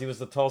Cole was. He was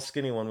the tall,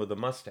 skinny one with the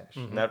mustache.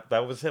 And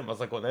that was him. I was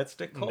like, well, that's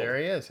Dick Cole. There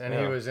he is. And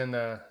he was in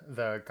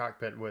the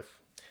cockpit with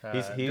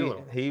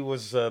Doolittle. He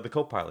was the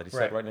co-pilot. He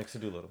sat right next to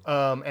Doolittle.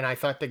 And I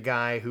thought the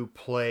guy who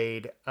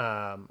played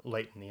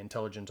Leighton, the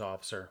intelligence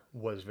officer,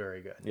 was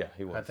very good. Yeah,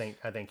 he was.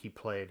 I think he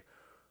played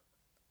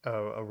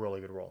a really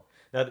good role.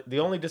 Now, the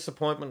only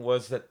disappointment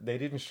was that they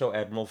didn't show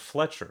Admiral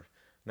Fletcher.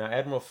 Now,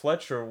 Admiral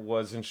Fletcher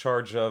was in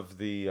charge of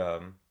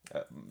the...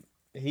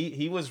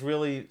 he was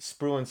really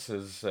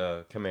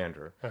Spruance's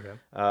commander. Okay.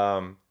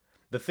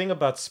 The thing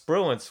about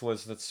Spruance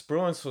was that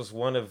Spruance was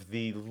one of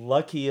the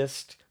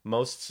luckiest,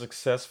 most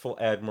successful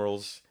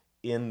admirals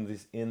in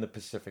the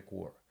Pacific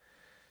War.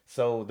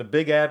 So the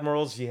big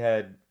admirals, you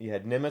had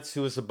Nimitz,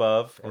 who was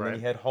above, and then you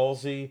had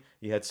Halsey,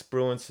 you had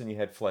Spruance, and you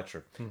had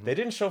Fletcher. They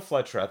didn't show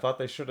Fletcher. I thought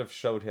they should have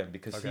showed him,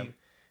 because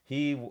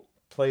he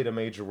played a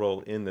major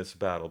role in this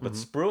battle. But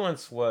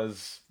Spruance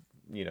was,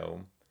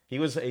 he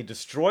was a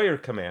destroyer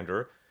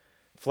commander.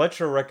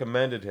 Fletcher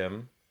recommended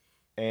him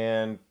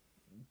and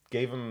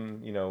gave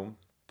him,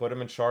 put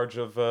him in charge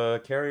of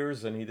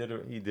carriers, and he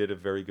did a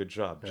very good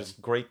job. Yeah.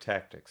 Just great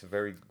tactics,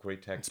 very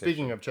great tactics.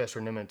 Speaking of Chester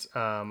Nimitz,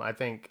 I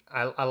think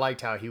I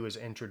liked how he was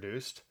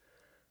introduced.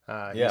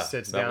 He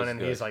sits down and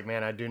he's like,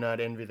 "Man, I do not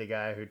envy the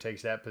guy who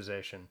takes that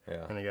position."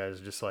 Yeah. And the guy's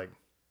just like,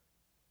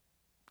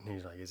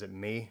 he's like, "Is it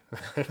me?"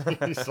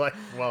 He's like,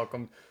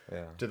 "Welcome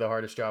to the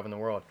hardest job in the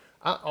world."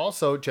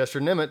 Also, Chester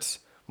Nimitz,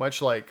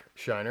 much like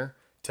Shiner,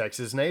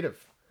 Texas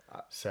native.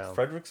 So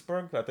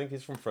Fredericksburg? I think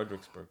he's from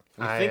Fredericksburg.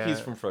 I think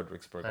he's from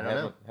Fredericksburg.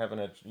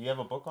 You have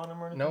a book on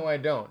him or anything? No, I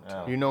don't.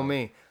 Oh, you know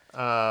me.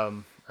 I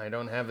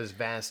don't have as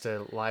vast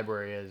a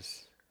library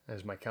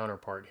as my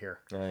counterpart here.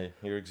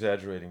 You're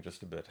exaggerating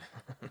just a bit.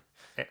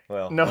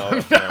 Well, no,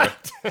 I'm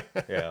not.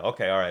 Yeah.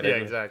 Okay. All right. Yeah.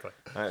 Exactly.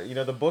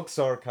 The books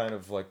are kind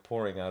of like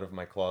pouring out of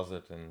my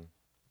closet, and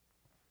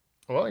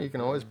Well, you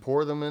can always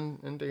pour them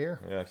into here.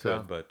 Yeah, I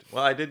could, but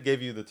I did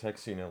give you the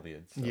Texan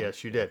Iliad. So.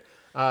 Yes, you did.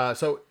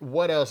 So,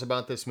 what else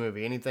about this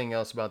movie? Anything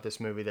else about this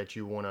movie that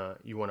you wanna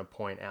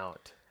point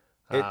out?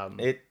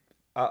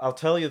 I'll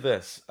tell you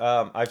this.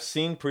 I've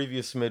seen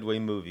previous Midway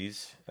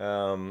movies.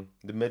 The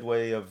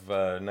Midway of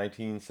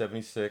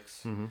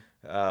 1976. Mm-hmm.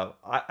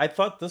 I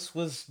thought this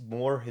was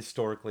more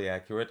historically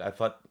accurate.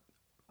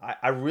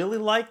 I really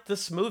liked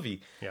this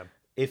movie. Yeah.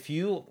 If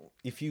you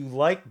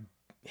like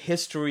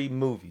history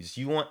movies,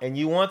 you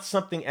want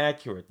something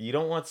accurate. You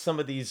don't want some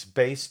of these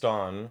based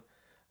on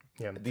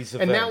these events.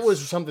 And that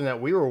was something that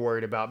we were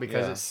worried about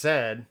because it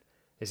said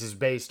this is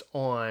based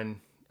on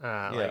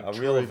like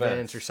real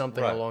events or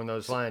something along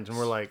those lines, and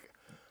we're like,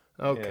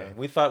 okay.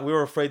 Yeah. We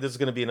were afraid this was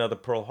going to be another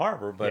Pearl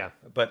Harbor,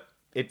 but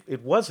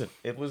it wasn't.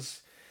 It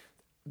was.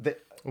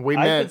 We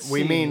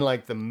mean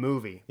like the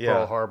movie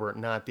Pearl Harbor,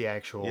 not the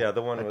actual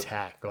the one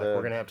attack.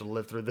 We're gonna have to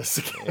live through this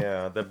again.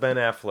 Yeah, the Ben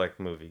Affleck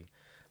movie,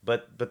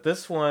 but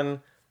this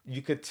one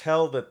you could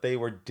tell that they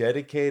were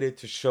dedicated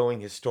to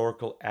showing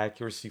historical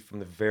accuracy from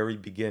the very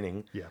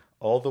beginning,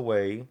 all the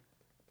way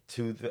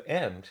to the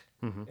end.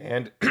 Mm-hmm.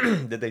 And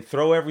did they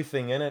throw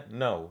everything in it?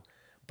 No.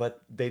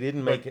 But they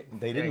didn't make it.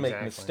 They didn't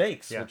make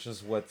mistakes, which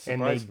is what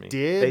surprised me.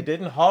 They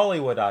didn't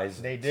Hollywoodize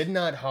it. They did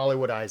not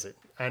Hollywoodize it,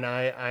 and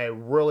I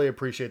really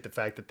appreciate the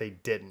fact that they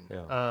didn't.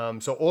 Yeah.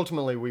 So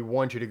ultimately, we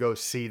want you to go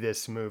see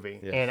this movie,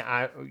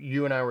 and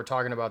you and I were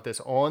talking about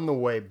this on the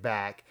way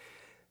back.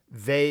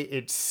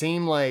 It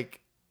seemed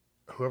like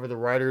whoever the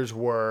writers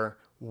were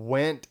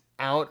went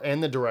out,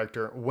 and the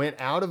director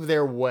went out of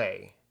their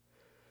way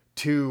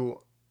to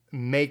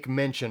make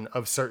mention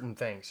of certain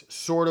things,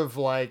 sort of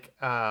like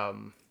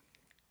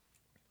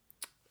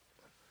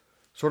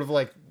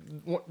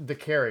the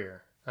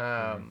carrier,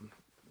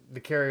 the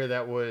carrier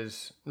that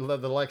was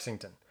the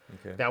Lexington,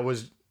 that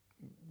was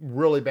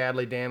really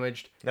badly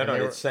damaged.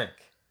 It sank.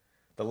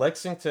 The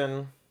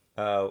Lexington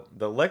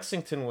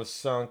was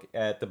sunk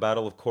at the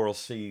Battle of Coral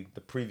Sea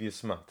the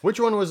previous month. Which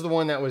one was the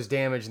one that was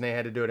damaged and they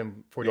had to do it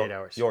in 48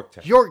 hours?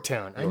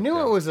 Yorktown. I knew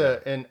it was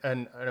an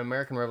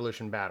American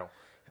Revolution battle.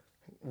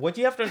 What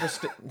you have to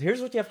understand.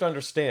 Here's what you have to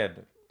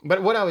understand.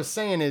 But what I was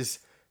saying is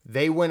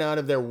they went out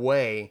of their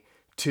way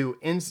to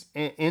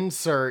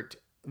insert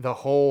the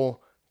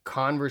whole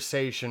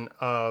conversation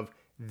of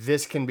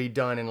this can be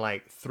done in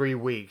like 3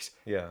 weeks.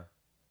 Yeah.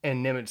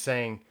 And Nimitz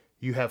saying,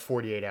 you have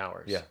 48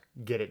 hours. Yeah.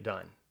 Get it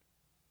done.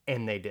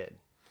 And they did.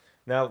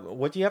 Now,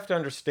 what you have to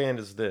understand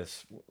is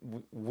this.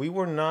 We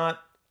were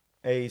not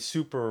a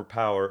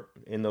superpower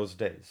in those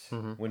days.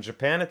 Mm-hmm. When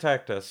Japan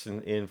attacked us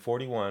in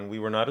 41, we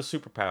were not a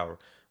superpower.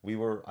 We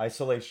were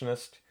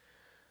isolationist,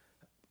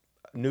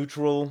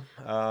 neutral.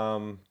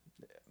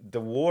 The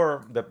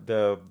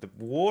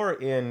war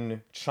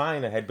in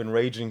China had been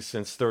raging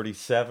since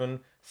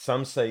 37.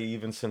 Some say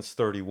even since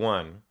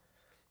 31.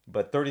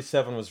 But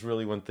 37 was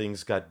really when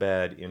things got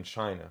bad in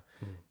China.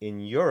 Mm-hmm. In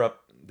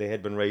Europe, they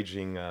had been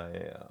raging,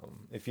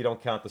 if you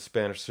don't count the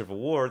Spanish Civil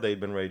War, they'd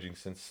been raging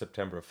since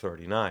September of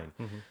 39.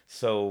 Mm-hmm.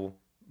 So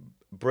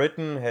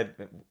Britain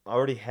had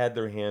already had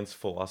their hands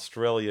full.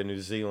 Australia, New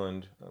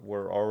Zealand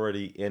were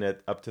already in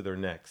it up to their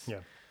necks. Yeah.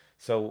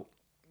 So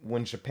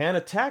when Japan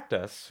attacked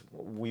us,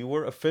 we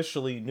were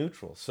officially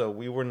neutral. So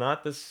we were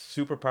not this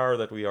superpower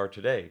that we are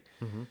today.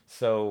 Mm-hmm.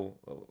 So,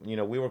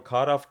 we were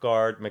caught off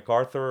guard.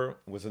 MacArthur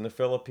was in the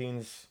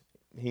Philippines.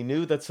 He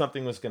knew that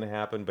something was going to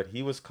happen, but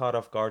he was caught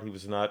off guard. He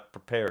was not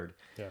prepared.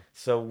 Yeah.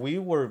 So we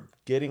were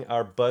getting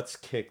our butts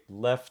kicked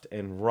left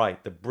and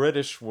right. The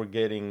British were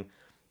getting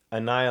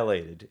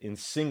annihilated in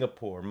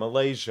Singapore,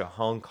 Malaysia,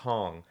 Hong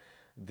Kong.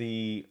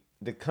 The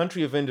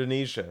country of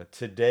Indonesia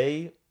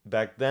today,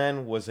 back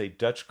then, was a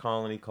Dutch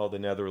colony called the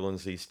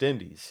Netherlands East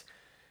Indies.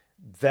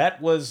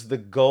 That was the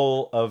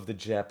goal of the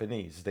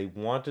Japanese. They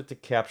wanted to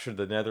capture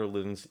the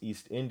Netherlands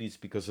East Indies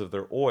because of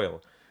their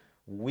oil.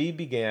 We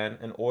began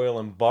an oil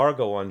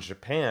embargo on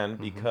Japan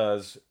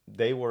because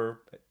they were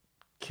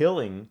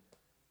killing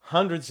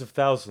hundreds of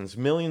thousands,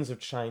 millions of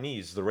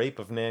Chinese, the rape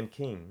of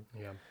Nanking.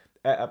 Yeah.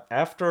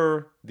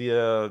 After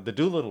the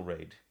Doolittle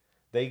raid,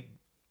 they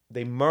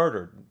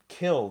murdered,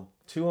 killed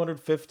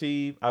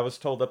 250, I was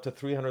told up to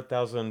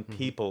 300,000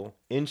 people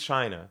in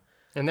China.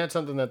 And that's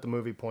something that the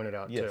movie pointed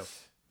out too.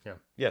 Yeah.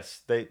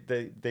 Yes,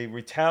 they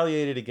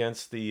retaliated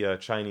against the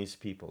Chinese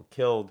people,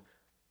 killed,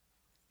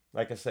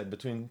 like I said,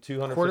 between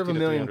 250 to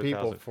 300,000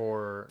 people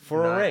for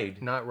a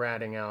raid, not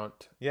ratting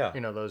out.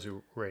 Those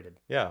who raided.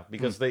 Yeah,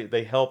 because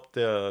they helped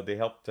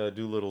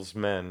Doolittle's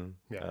men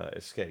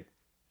escape.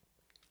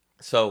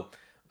 So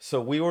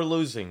we were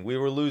losing. We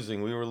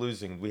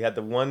had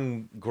the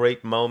one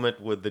great moment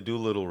with the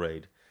Doolittle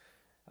raid,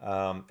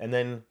 and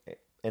then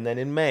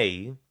in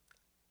May,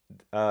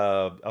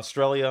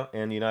 Australia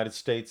and the United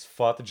States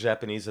fought the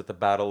Japanese at the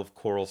Battle of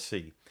Coral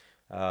Sea.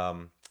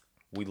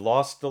 We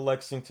lost the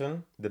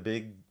Lexington,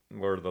 the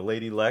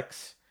Lady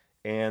Lex,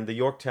 and the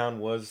Yorktown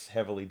was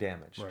heavily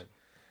damaged. Right.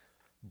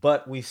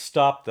 But we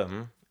stopped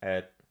them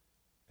at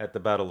the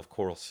Battle of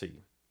Coral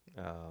Sea.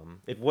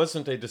 It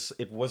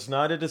was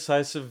not a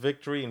decisive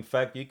victory. In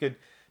fact, you could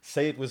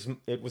say it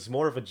was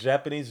more of a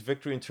Japanese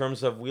victory in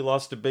terms of we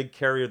lost a big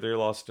carrier, they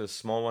lost a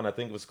small one. I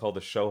think it was called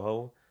the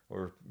Shoho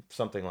or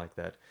something like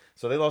that.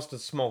 So they lost a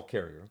small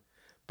carrier.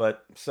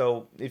 But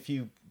so if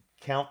you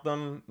count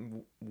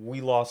them,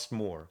 we lost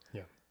more.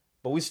 Yeah.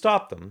 But we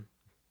stopped them.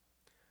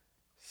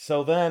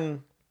 So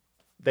then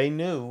they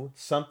knew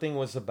something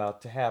was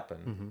about to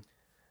happen.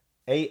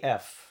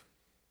 AF,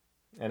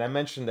 and I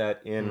mentioned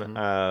that in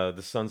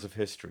the Sons of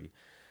History.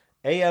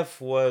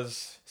 AF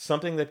was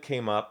something that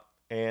came up,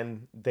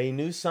 and they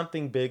knew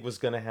something big was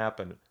going to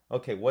happen.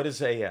 Okay, what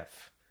is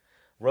AF?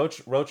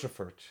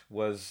 Rochefort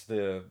was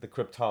the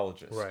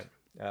cryptologist. Right.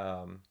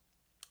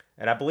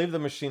 And I believe the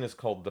machine is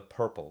called the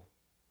Purple.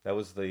 That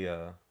was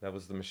the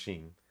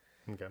machine.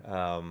 Okay.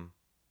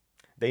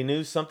 They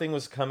knew something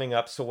was coming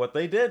up, so what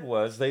they did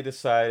was they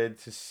decided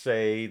to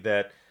say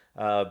that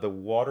the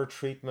water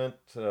treatment,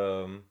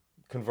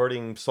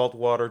 converting salt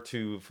water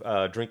to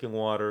drinking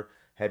water,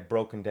 had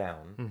broken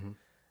down.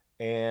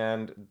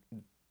 And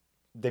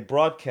they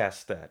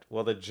broadcast that.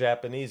 Well, the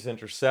Japanese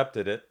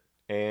intercepted it,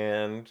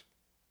 and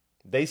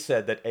they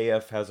said that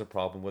AF has a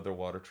problem with their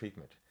water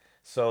treatment.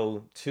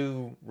 So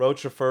to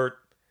Rochefort,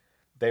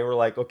 they were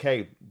like,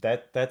 okay,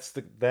 that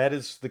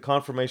is the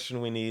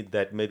confirmation we need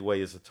that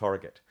Midway is a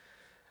target.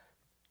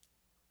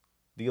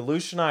 The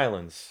Aleutian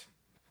Islands,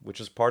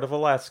 which is part of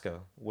Alaska,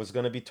 was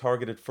going to be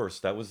targeted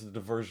first. That was the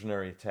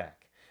diversionary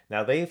attack.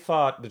 Now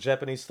the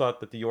Japanese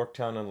thought that the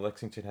Yorktown and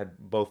Lexington had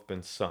both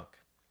been sunk.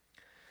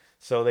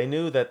 So they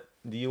knew that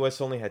the U.S.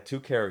 only had two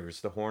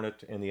carriers, the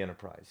Hornet and the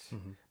Enterprise.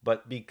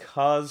 But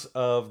because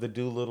of the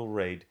Doolittle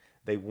raid,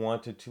 they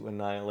wanted to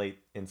annihilate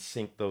and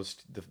sink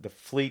the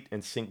fleet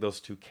and sink those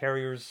two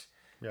carriers,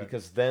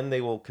 because then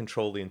they will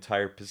control the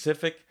entire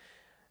Pacific.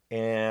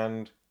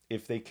 And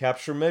if they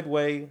capture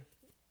Midway,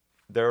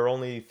 they're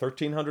only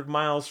 1,300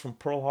 miles from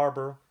Pearl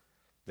Harbor.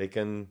 They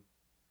can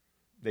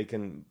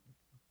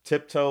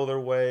tiptoe their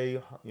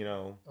way,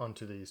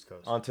 onto the East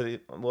Coast.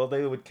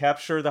 They would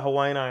capture the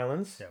Hawaiian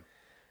Islands. Yeah.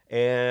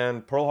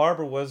 And Pearl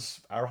Harbor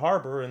was our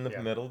harbor in the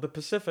middle of the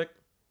Pacific.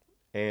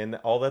 And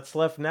all that's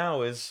left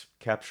now is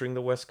capturing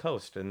the West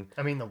Coast. And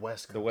I mean the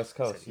West Coast. The West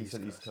Coast. He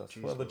said East Coast.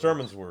 Well, the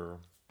Germans were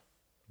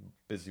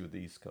busy with the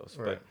East Coast.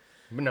 Right.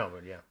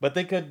 But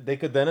they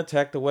could then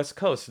attack the West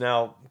Coast.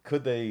 Now,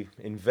 could they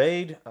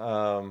invade?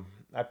 I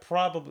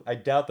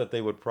doubt that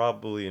they would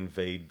probably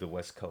invade the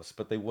West Coast,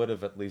 but they would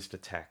have at least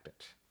attacked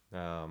it.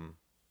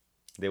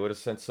 They would have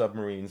sent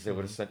submarines. They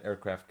would have sent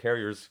aircraft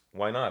carriers.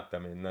 Why not? I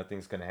mean,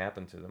 nothing's going to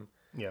happen to them.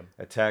 Yeah.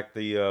 Attack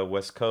the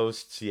West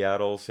Coast,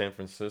 Seattle, San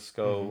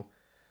Francisco,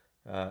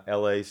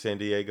 L.A., San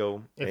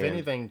Diego. If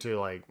anything, to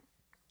like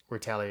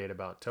retaliate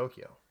about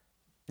Tokyo.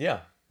 Yeah,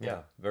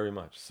 very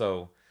much.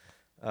 So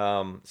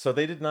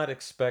they did not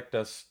expect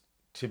us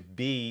to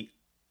be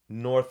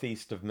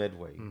northeast of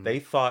Midway. They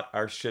thought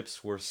our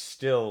ships were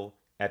still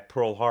at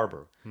Pearl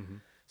Harbor.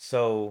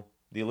 So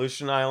the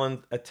Aleutian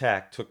Island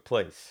attack took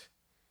place.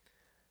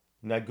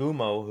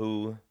 Nagumo,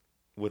 who,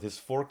 with his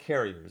 4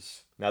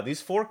 carriers... Now,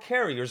 these 4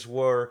 carriers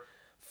were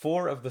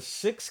 4 of the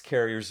 6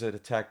 carriers that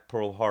attacked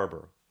Pearl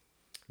Harbor.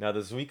 Now,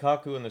 the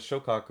Zuikaku and the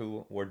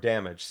Shokaku were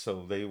damaged,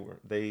 so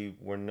they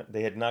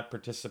had not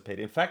participated.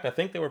 In fact, I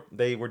think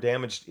they were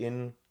damaged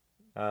in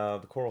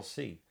the Coral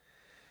Sea.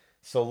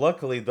 So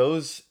luckily,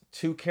 those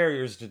 2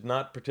 carriers did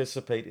not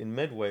participate in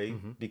Midway,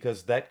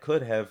 because that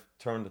could have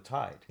turned the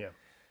tide. Yeah.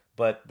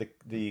 But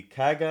the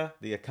Kaga,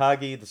 the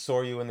Akagi, the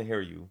Soryu, and the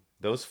Hiryu,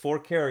 those 4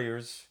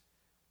 carriers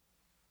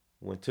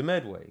went to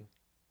Midway.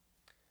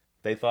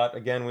 They thought,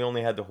 again, we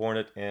only had the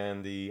Hornet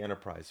and the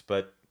Enterprise,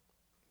 but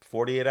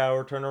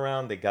 48-hour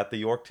turnaround, they got the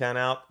Yorktown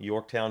out.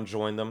 Yorktown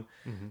joined them.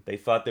 They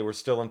thought they were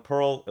still in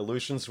Pearl.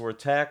 Aleutians were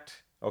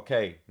attacked.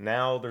 Okay,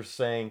 now they're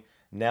saying,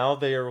 now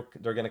they're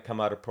going to come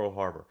out of Pearl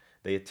Harbor.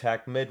 They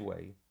attacked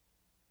Midway.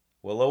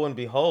 Well, lo and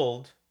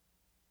behold,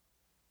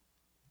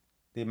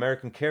 the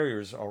American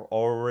carriers are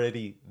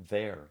already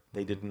there.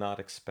 They did not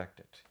expect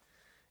it.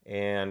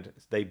 And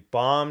they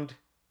bombed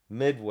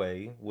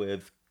Midway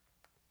with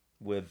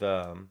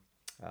the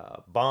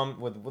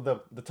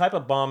type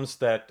of bombs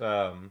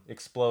that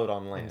explode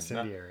on land.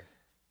 Incendiary.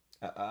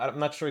 I'm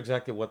not sure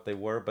exactly what they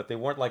were, but they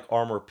weren't like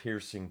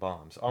armor-piercing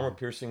bombs.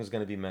 Armor-piercing is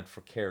going to be meant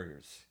for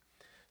carriers.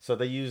 So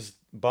they used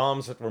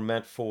bombs that were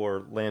meant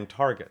for land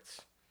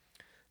targets.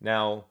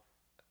 Now,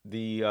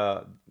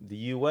 the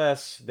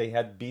U.S., they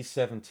had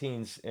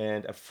B-17s,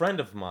 and a friend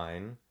of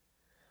mine,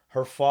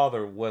 her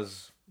father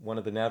was one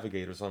of the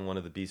navigators on one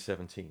of the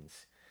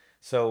B-17s.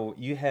 So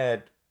you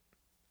had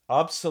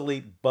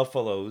obsolete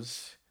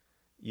Buffaloes,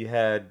 you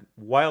had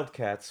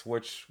Wildcats,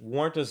 which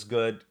weren't as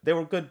good. They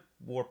were good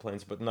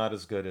warplanes, but not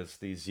as good as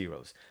the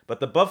Zeros. But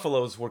the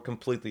Buffaloes were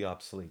completely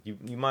obsolete.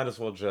 You might as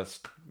well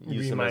just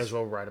use them. You might as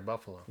well ride a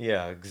Buffalo.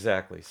 Yeah,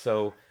 exactly.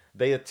 So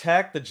they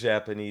attacked the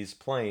Japanese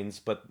planes,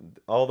 but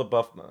all the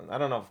I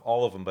don't know if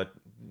all of them, but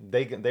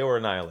they were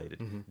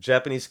annihilated.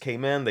 Japanese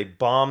came in, they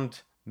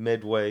bombed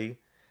Midway,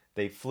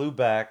 they flew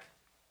back,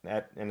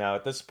 and now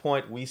at this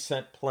point we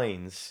sent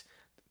planes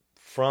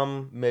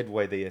from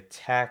Midway. They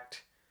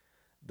attacked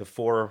the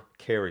 4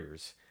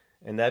 carriers.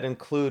 and that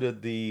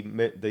included the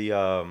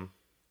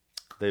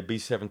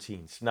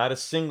B-17s. Not a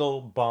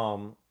single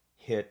bomb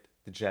hit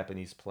the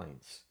Japanese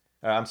planes.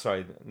 I'm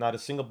sorry, not a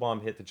single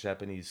bomb hit the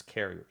Japanese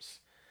carriers.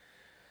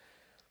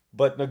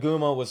 But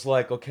Nagumo was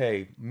like,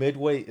 okay,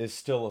 Midway is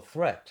still a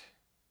threat.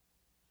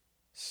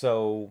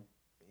 So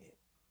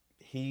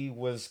he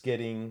was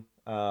getting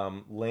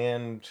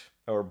land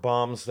or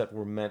bombs that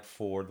were meant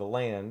for the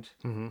land.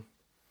 Mm-hmm.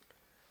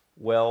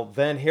 Well,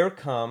 then here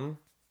come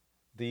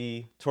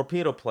the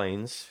torpedo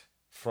planes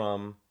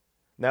from...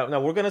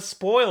 Now we're going to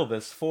spoil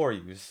this for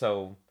you,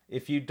 so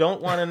if you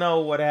don't want to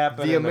know what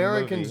happened The in the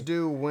Americans movie,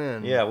 do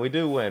win. yeah, we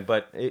do win,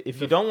 but if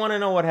you don't want to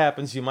know what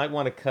happens, you might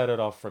want to cut it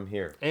off from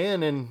here.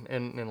 And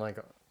in like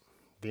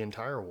the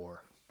entire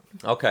war.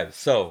 Okay,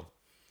 so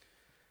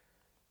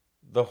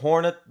the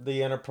Hornet,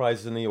 the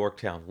Enterprise, and the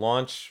Yorktown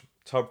launch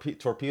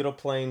torpedo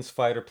planes,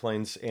 fighter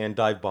planes, and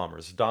dive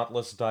bombers.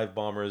 Dauntless dive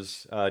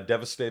bombers,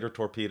 Devastator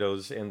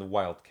torpedoes, and the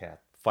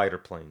Wildcat fighter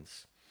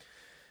planes.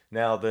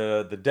 Now,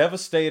 the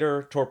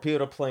Devastator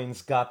torpedo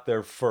planes got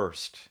there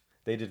first.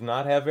 They did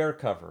not have air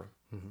cover.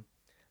 Mm-hmm.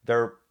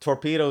 Their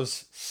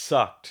torpedoes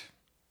sucked.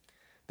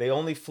 They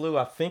only flew,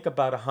 I think,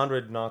 about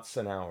 100 knots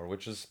an hour,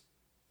 which is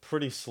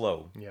pretty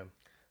slow. Yeah.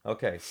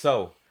 Okay,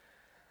 so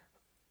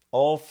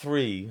all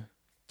three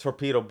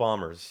torpedo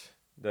bombers,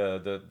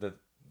 the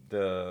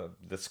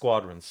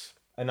squadrons,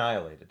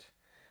 annihilated.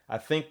 I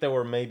think there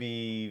were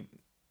maybe...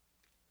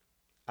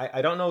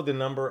 I don't know the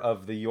number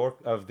of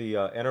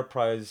the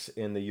Enterprise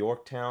in the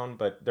Yorktown,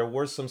 but there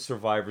were some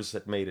survivors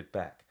that made it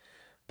back.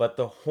 But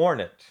the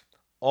Hornet,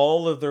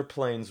 all of their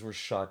planes were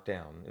shot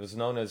down. It was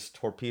known as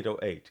Torpedo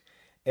 8.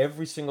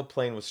 Every single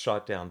plane was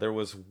shot down. There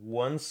was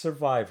one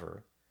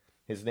survivor.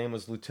 His name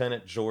was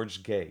Lieutenant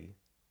George Gay,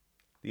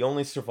 the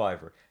only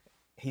survivor.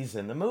 He's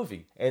in the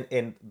movie,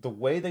 and the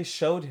way they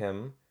showed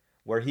him,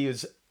 where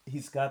he's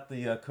got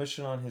the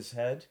cushion on his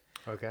head.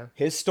 Okay.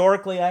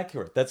 Historically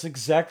accurate. That's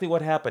exactly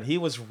what happened. He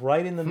was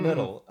right in the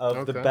middle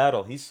of the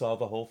battle. He saw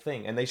the whole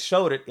thing, and they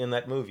showed it in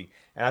that movie.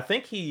 And I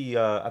think he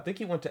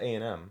went to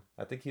A&M.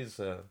 I think he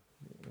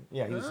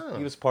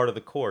was part of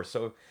the Corps.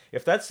 So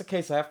if that's the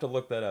case, I have to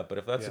look that up. But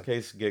if that's the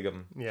case, gig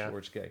him,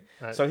 George Gay.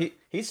 So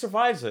he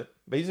survives it,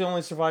 but he's the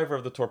only survivor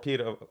of the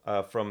torpedo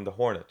from the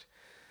Hornet.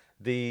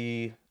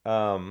 The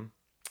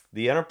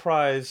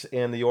Enterprise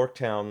and the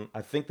Yorktown,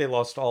 I think they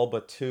lost all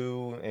but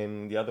 2,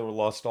 and the other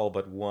lost all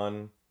but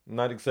 1.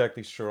 Not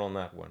exactly sure on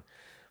that one.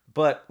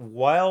 But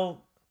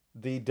while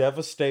the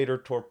Devastator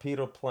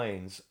torpedo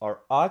planes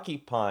are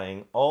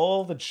occupying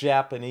all the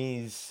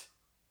Japanese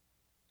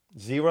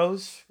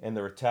Zeros, and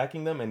they're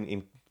attacking them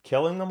and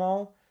killing them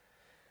all,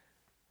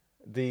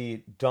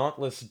 the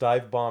Dauntless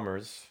dive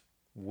bombers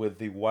with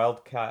the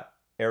Wildcat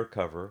air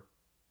cover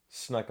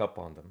snuck up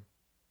on them.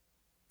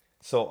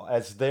 So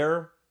as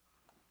they're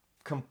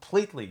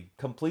completely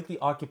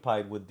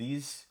occupied with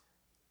these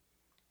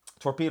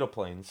torpedo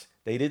planes,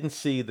 they didn't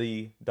see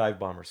the dive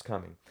bombers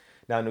coming.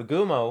 Now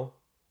Nagumo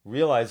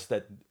realized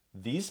that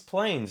these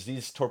planes,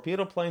 these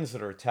torpedo planes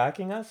that are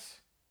attacking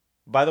us,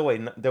 by the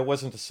way, there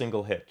wasn't a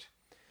single hit.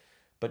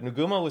 But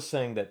Nagumo was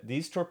saying that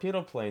these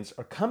torpedo planes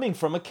are coming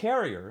from a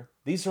carrier.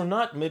 These are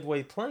not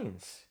Midway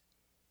planes.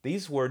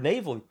 These were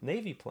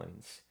Navy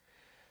planes.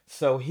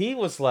 So he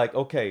was like,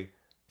 okay,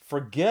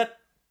 forget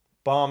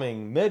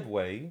bombing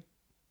Midway.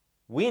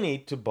 We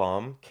need to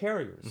bomb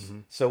carriers. Mm-hmm.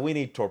 So we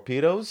need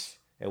torpedoes,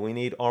 and we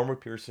need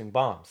armor-piercing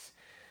bombs.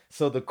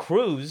 So the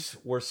crews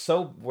were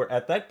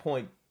at that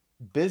point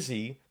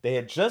busy. They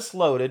had just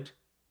loaded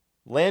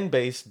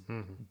land-based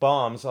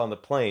bombs on the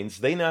planes.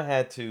 They now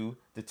had to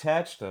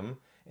detach them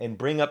and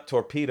bring up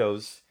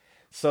torpedoes.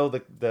 So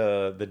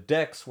the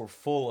decks were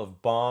full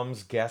of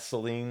bombs,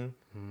 gasoline.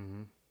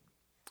 Mm-hmm.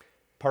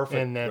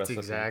 Perfect. And that's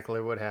exactly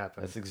what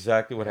happened. That's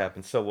exactly what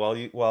happened. So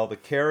while the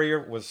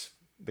carrier was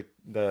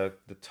the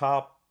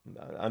top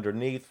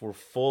underneath were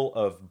full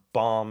of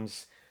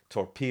bombs,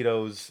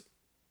 torpedoes,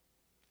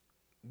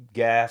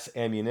 gas,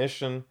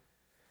 ammunition.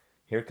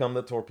 Here come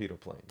the torpedo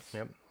planes.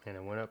 Yep, and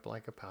it went up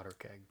like a powder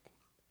keg.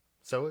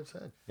 So it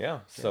said. Yeah,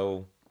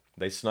 so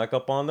they snuck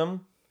up on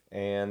them,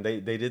 and they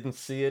didn't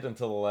see it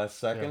until the last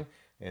second,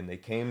 and they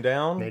came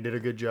down. They did a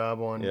good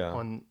job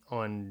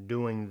on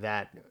doing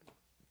that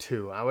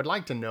too. I would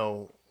like to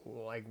know,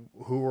 like,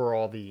 who were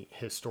all the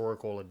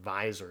historical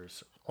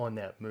advisors on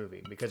that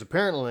movie, because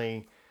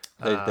apparently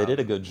they did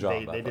a good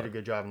job. They did a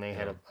good job, and they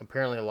had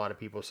apparently a lot of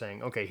people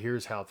saying, "Okay,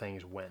 here's how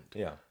things went."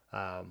 Yeah.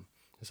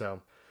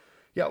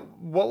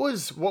 What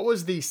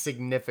was the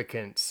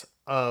significance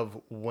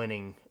of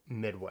winning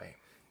Midway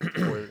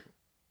for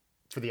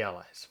the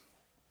Allies?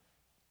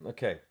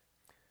 Okay,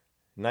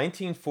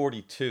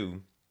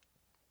 1942.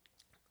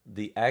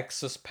 The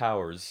Axis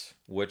powers,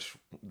 which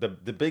the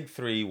big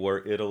three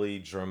were Italy,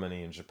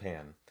 Germany, and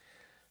Japan.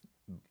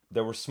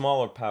 There were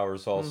smaller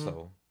powers also.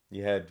 Mm-hmm.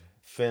 You had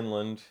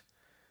Finland,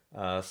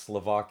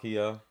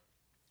 Slovakia,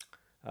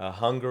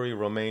 Hungary,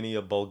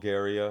 Romania,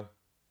 Bulgaria,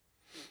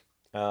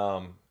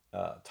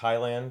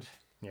 Thailand.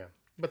 Yeah,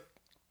 but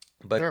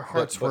their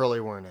hearts really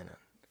weren't in it.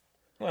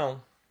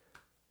 Well,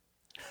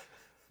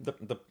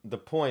 the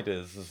point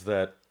is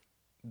that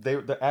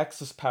the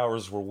Axis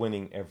powers were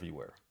winning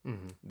everywhere.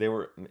 Mm-hmm. They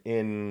were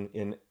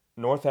in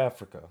North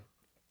Africa.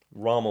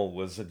 Rommel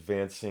was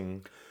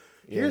advancing.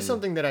 Here's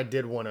something that I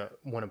did want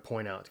to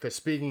point out, because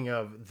speaking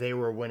of they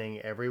were winning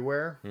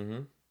everywhere,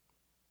 Mm-hmm.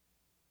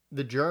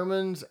 the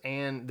Germans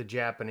and the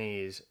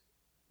Japanese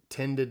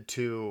tended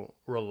to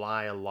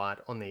rely a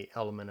lot on the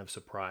element of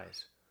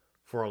surprise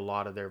for a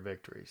lot of their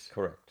victories.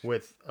 Correct.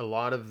 With a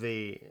lot of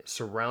the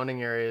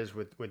surrounding areas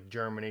with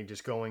Germany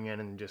just going in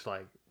and just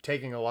like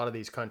taking a lot of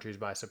these countries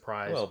by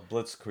surprise. Well,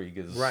 Blitzkrieg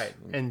is... Right.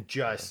 And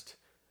just,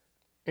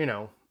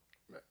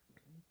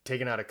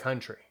 taking out a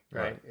country,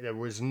 right? There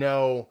was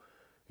no,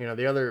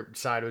 the other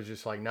side was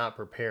just like not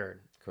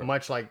prepared. Correct.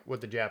 Much like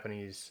what the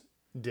Japanese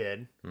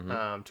did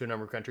to a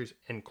number of countries,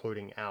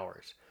 including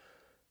ours.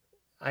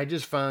 I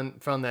just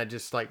found that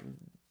just like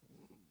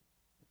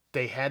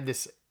they had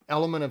this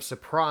element of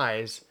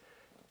surprise.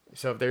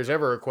 So if there's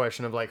ever a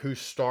question of like who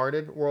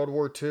started World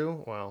War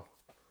II, well,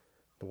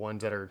 the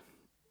ones that are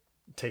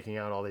taking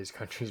out all these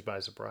countries by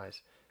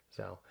surprise.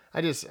 So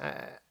I don't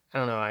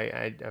know.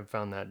 I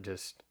found that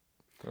just...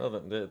 Well,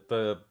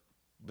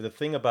 the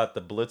thing about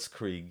the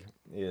Blitzkrieg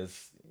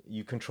is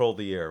you control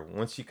the air.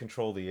 Once you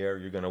control the air,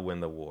 you're going to win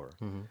the war.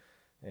 Mm-hmm.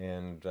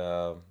 And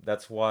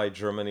that's why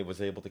Germany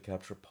was able to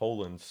capture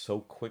Poland so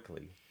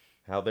quickly.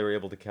 How they were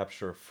able to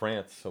capture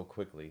France so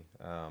quickly.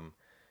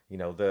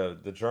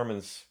 The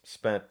Germans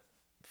spent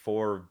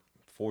 4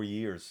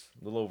 years,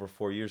 a little over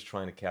 4 years,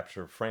 trying to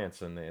capture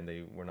France, and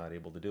they were not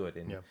able to do it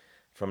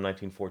from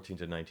 1914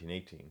 to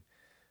 1918.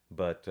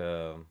 But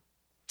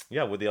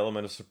with the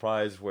element of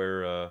surprise,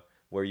 where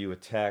you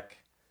attack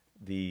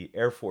the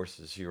air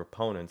forces, your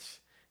opponents,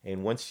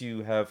 and once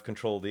you have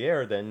control of the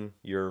air, then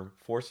your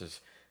forces.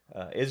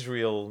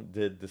 Israel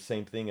did the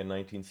same thing in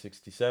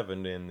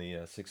 1967 in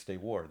the Six-Day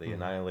War. They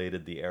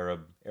annihilated the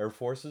Arab air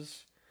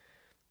forces,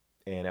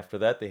 and after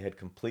that, they had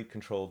complete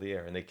control of the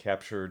air, and they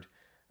captured.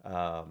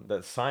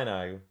 The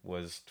Sinai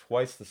was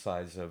twice the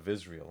size of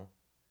Israel,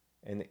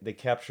 and they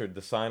captured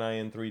the Sinai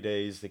in 3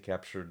 days. They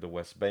captured the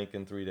West Bank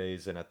in 3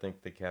 days, and I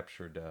think they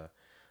captured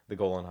the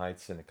Golan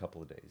Heights in a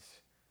couple of days.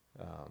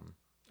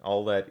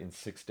 All that in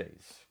 6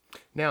 days.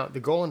 Now, the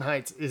Golan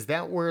Heights, is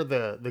that where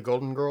the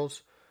Golden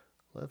Girls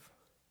live?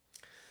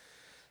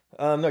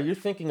 No, you're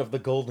thinking of the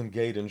Golden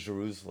Gate in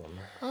Jerusalem.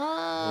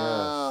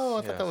 Oh,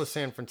 yes, I thought that was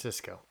San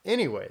Francisco.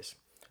 Anyways.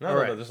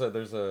 No, there's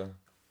a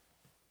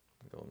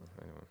Golden...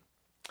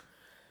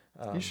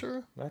 Anyway. You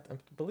sure? I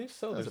believe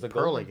so. There's the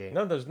Pearly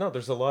Golden... Gate.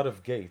 There's a lot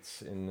of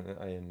gates in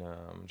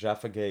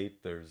Jaffa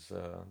Gate. There's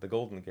the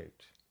Golden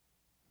Gate.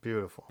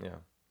 Beautiful. Yeah.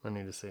 I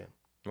need to see it.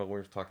 Well, we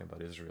were talking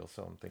about Israel,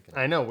 so I'm thinking...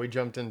 I know, we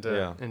jumped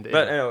into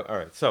But anyway, all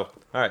right. So,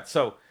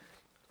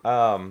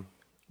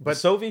 the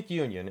Soviet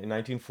Union in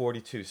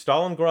 1942,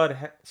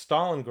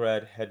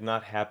 Stalingrad had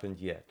not happened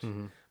yet,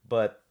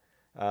 but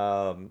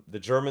the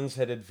Germans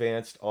had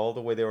advanced all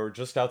the way. They were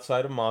just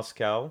outside of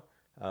Moscow.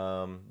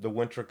 The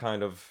winter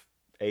kind of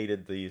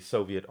aided the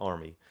Soviet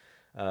army.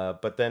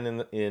 But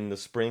then in the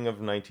spring of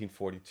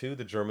 1942,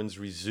 the Germans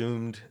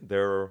resumed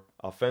their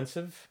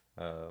offensive,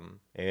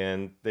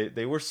 and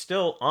they were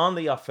still on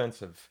the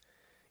offensive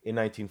in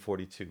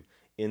 1942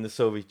 in the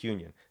Soviet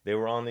Union. They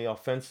were on the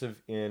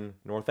offensive in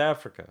North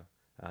Africa.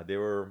 They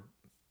were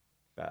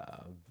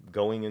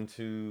going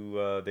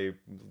into...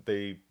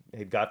 They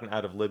had gotten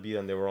out of Libya,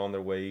 and they were on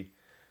their way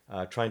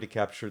trying to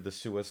capture the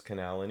Suez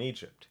Canal in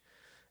Egypt.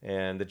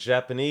 And the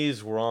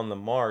Japanese were on the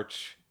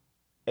march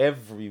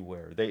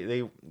everywhere.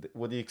 They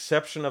with the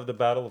exception of the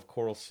Battle of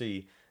Coral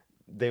Sea,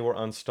 they were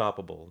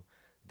unstoppable.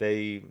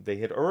 They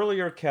had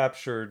earlier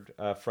captured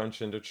French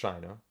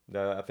Indochina.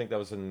 I think that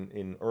was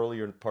in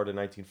earlier part of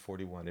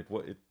 1941.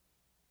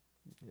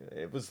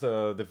 It was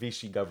the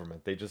Vichy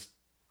government. They just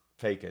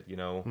take it,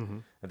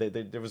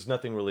 there was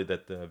nothing really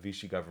that the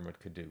Vichy government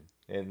could do,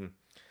 and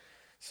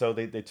so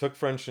they took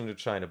French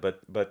Indochina.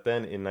 But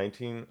then in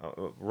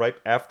right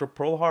after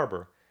Pearl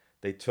Harbor,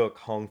 they took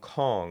Hong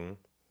Kong,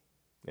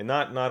 and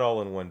not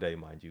all in one day,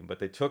 mind you, but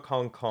they took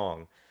Hong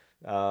Kong.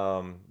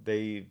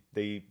 They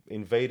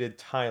invaded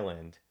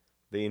Thailand.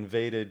 They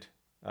invaded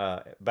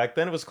back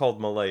then it was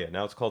called Malaya.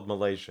 Now it's called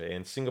Malaysia,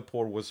 and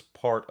Singapore was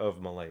part of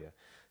Malaya.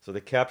 So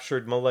they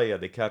captured Malaya.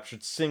 They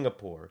captured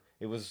Singapore.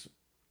 It was,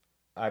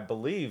 I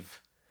believe,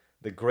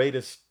 the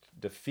greatest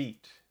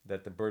defeat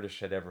that the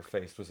British had ever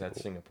faced was at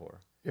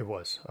Singapore. It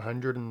was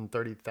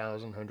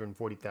 130,000,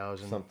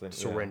 140,000 something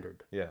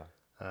surrendered. Yeah.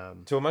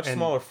 To a much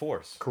smaller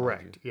force.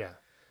 Correct. Yeah.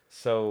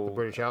 So the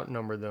British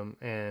outnumbered them,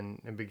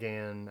 and it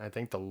began, I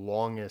think, the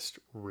longest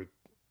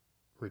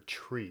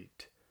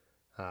retreat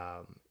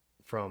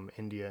from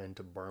India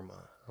into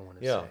Burma. I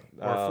want to say,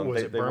 or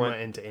was it Burma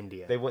into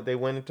India? They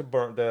went into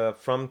Burma.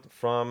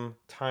 From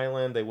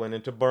Thailand, they went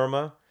into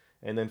Burma,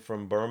 and then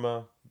from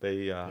Burma,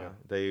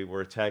 they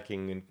were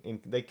attacking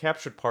and they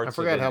captured parts. I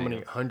forgot how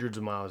many hundreds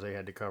of miles they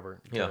had to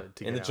cover.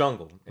 To in the out.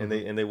 Jungle, and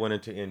they went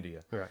into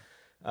India.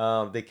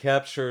 Right. They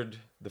captured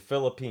the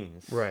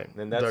Philippines. Right.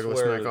 And that's Douglas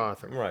where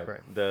MacArthur. Right.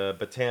 The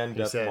Bataan Death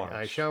He said, March.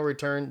 "I shall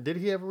return." Did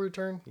he ever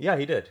return? Yeah,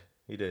 he did.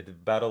 He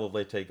did. Battle of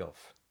Leyte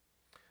Gulf.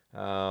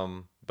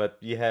 But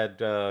you had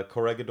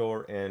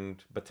Corregidor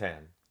and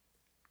Bataan.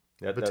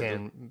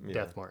 Bataan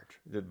Death March.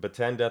 The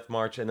Bataan Death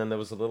March, and then there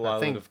was a little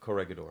island of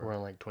Corregidor.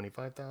 Around like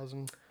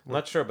 25,000. I'm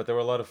not sure, but there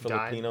were a lot of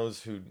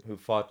Filipinos who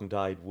fought and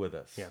died with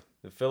us. Yeah.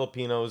 The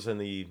Filipinos and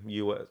the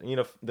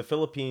U.S. The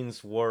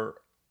Philippines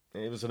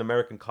it was an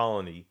American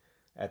colony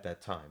at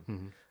that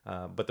time.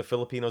 But the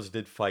Filipinos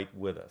did fight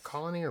with us.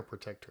 Colony or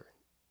protectorate?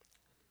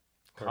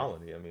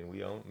 Colony. I mean,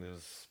 we owned. It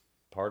was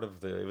part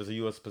of it was a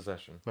U.S.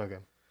 possession. Okay.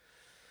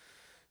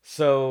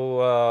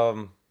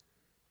 So,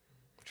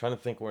 trying to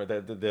think where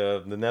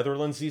the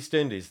Netherlands East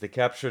Indies. They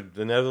captured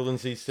the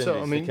Netherlands East Indies.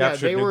 So, I mean, they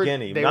captured New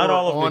Guinea. Not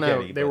all of New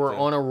Guinea. They were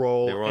on a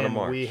roll, they were on a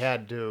march. We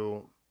had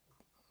to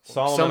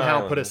Solomon somehow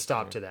Islands. put a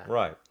stop to that.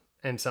 Right.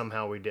 And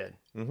somehow we did.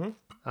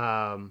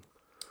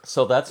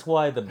 So that's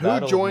why the Battle of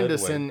Midway. Who joined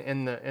us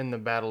in the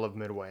Battle of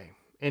Midway?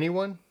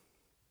 Anyone?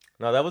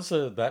 No,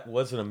 that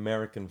was an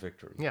American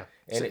victory. Yeah,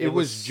 and so it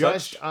was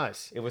just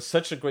us. It was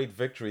such a great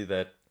victory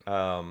that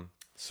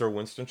Sir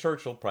Winston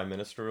Churchill, Prime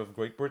Minister of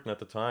Great Britain at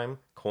the time,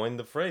 coined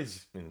the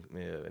phrase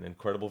 "an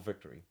incredible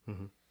victory,"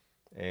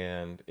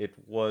 and it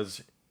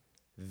was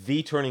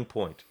the turning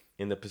point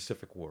in the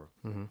Pacific War.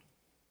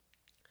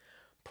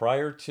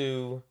 Prior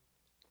to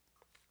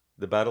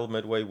the Battle of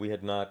Midway, we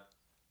had not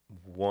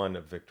won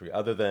a victory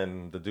other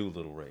than the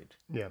Doolittle raid.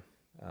 Yeah,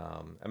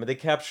 I mean they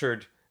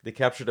captured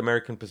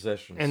American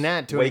possessions, and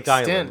that to Wake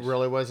an extent Island.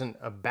 really wasn't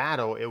a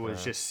battle. It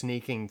was just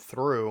sneaking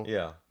through,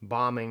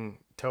 bombing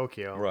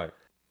Tokyo. Right.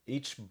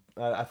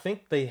 I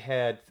think they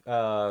had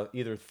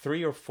either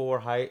 3 or 4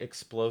 high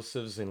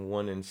explosives and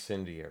 1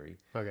 incendiary.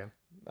 Okay.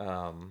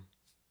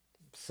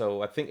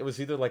 So I think it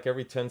was either like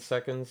every 10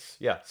 seconds.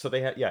 Yeah. So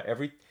they had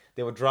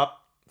they would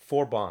drop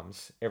 4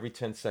 bombs every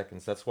 10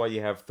 seconds. That's why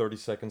you have 30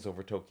 seconds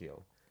over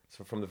Tokyo.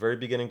 So from the very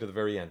beginning to the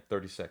very end,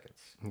 30 seconds.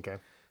 Okay.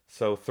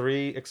 So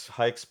 3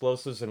 high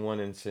explosives and 1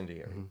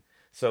 incendiary.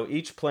 So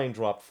each plane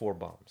dropped 4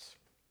 bombs.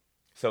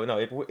 So no,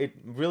 it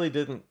really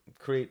didn't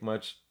create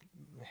much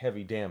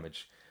heavy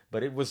damage,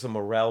 but it was a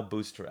morale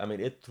booster. I mean,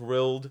 it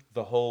thrilled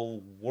the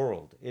whole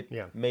world. It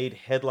made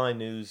headline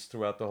news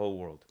throughout the whole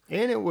world.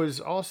 And it was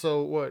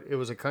also it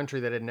was a country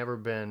that had never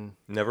been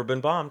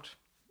bombed.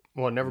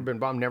 Well, never been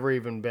bombed, never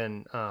even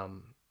been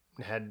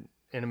had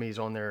enemies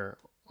on their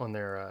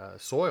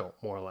soil,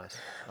 more or less.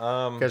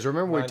 Because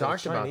remember we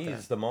talked about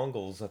that. The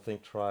Mongols, I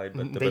think, tried,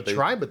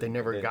 but they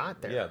never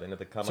got there. Yeah, they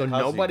never kamikaze. So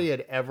nobody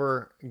had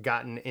ever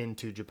gotten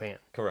into Japan.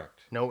 Correct.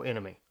 No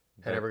enemy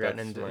had ever gotten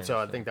into. So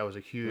I think that was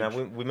a huge. Now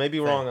we may be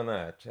wrong on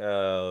that,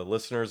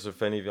 listeners.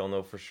 If any of y'all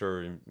know for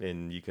sure,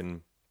 and you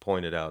can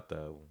point it out,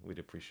 we'd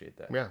appreciate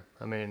that. Yeah,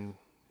 I mean.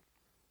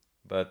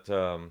 But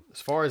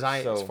as far as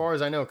I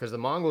know, because the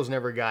Mongols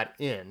never got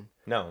in.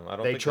 No, I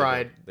don't. They think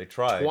tried. They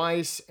tried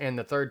twice, and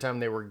the third time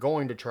they were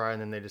going to try,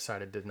 and then they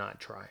decided to not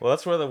try. Well,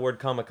 that's where the word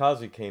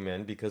kamikaze came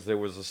in, because there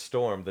was a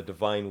storm, the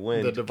divine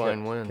wind. The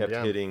divine wind kept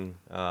hitting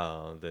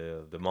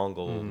the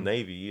Mongol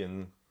navy,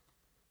 and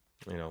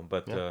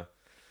but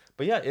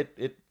yeah,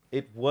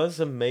 it was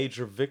a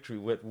major victory.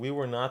 We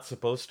were not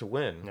supposed to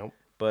win. Nope.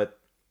 But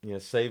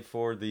save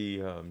for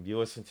the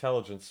U.S.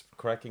 intelligence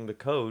cracking the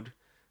code,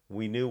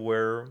 we knew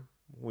where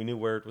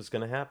it was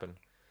going to happen.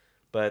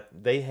 But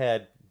they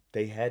had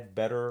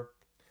better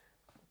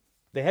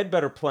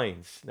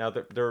planes. Now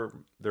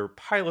their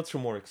pilots were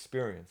more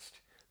experienced,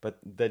 but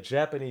the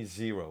Japanese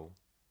Zero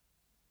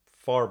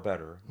far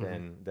better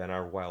than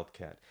our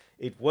Wildcat.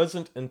 It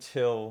wasn't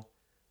until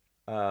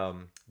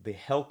the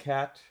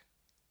Hellcat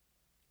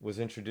was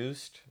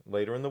introduced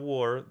later in the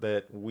war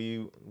that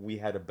we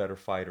had a better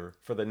fighter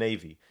for the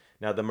Navy.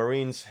 Now the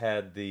Marines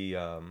had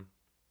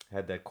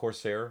that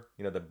Corsair,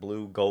 the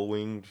blue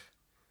gull-winged.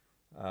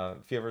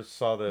 If you ever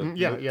saw the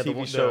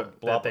TV show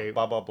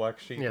Baba Black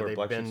Sheep or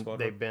Black Sheep Squadron,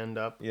 they bend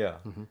up. Yeah,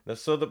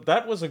 so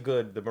that was a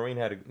good. The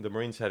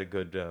Marines had a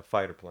good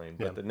fighter plane,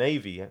 but the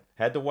Navy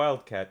had the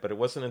Wildcat, but it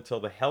wasn't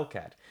until the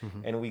Hellcat,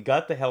 and we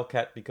got the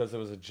Hellcat because there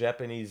was a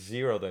Japanese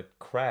Zero that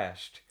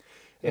crashed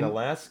in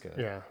Alaska.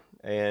 Yeah.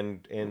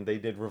 And they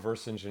did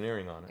reverse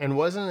engineering on it. And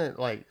wasn't it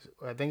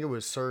I think it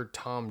was Sir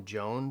Tom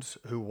Jones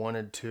who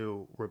wanted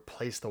to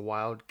replace the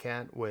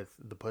Wildcat with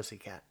the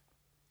Pussycat?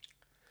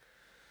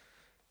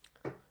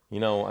 I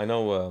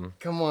know.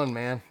 Come on,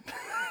 man.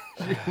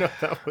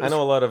 I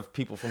know a lot of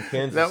people from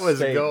Kansas State. That was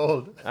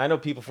gold. I know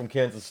people from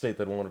Kansas State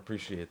that won't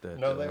appreciate that.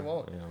 No, they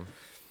won't.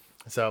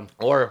 So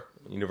or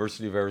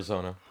University of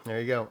Arizona.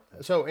 There you go.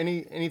 So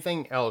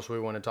anything else we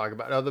want to talk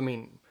about?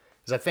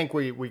 Because I think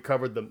we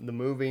covered the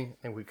movie,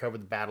 and we covered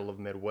the Battle of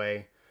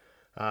Midway.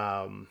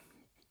 I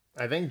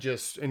think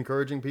just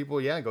encouraging people,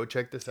 go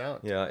check this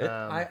out.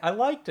 Yeah, I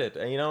liked it.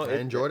 I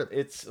enjoyed it.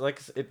 It's like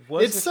it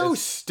was. It's so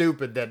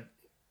stupid that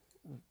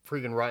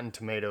freaking Rotten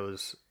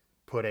Tomatoes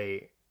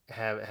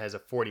has a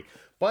 40.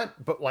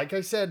 But like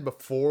I said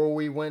before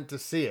we went to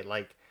see it,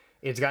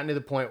 it's gotten to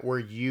the point where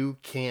you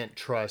can't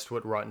trust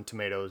what Rotten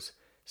Tomatoes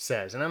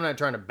says. And I'm not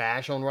trying to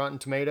bash on Rotten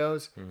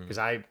Tomatoes because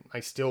I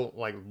still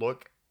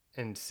look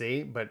and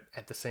see, but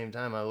at the same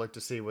time, I look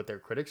to see what their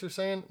critics are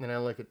saying, and I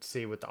look to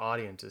see what the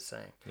audience is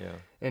saying. Yeah.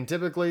 And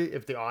typically,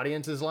 if the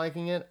audience is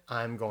liking it,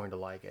 I'm going to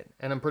like it.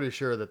 And I'm pretty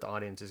sure that the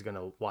audience is going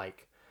to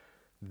like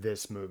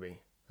this movie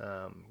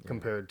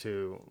compared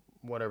to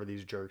whatever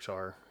these jerks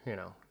are,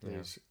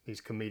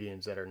 these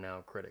comedians that are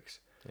now critics.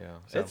 Yeah.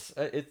 So. It's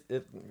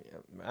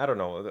I don't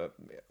know.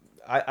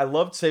 I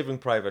loved Saving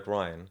Private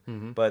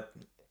Ryan, but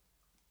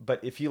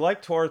if you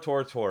like Tora,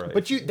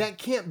 but that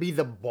can't be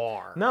the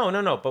bar.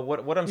 No. But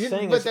what I'm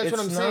saying but is, that's what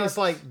I'm saying. It's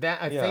like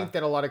that. I Yeah. think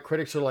that a lot of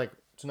critics are like,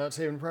 it's not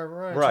Saving Private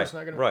Ryan. Right. So it's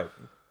not gonna... Right.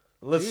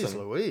 Listen, Jeez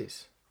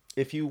Louise.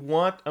 if you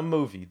want a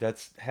movie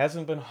that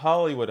hasn't been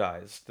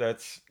Hollywoodized,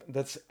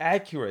 that's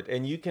accurate,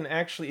 and you can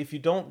actually, if you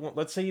don't,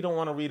 let's say you don't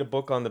want to read a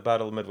book on the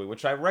Battle of Midway,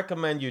 which I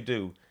recommend you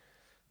do.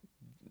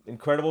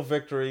 Incredible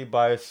Victory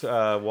by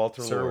Sir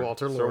Walter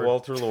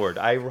Lord.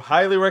 I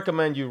highly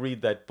recommend you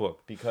read that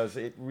book because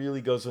it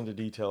really goes into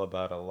detail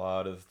about a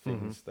lot of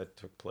things that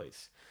took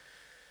place.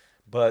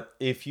 But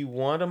if you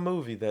want a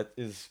movie that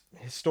is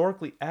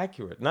historically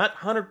accurate, not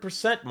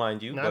 100%,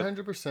 mind you. Not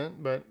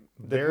 100%, but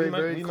very,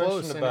 very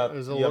close. We mentioned about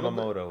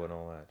Yamamoto and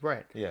all that.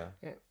 Right. Yeah.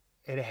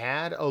 It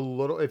had a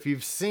little, if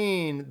you've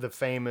seen the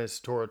famous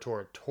Tora,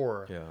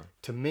 yeah.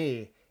 to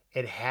me,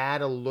 it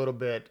had a little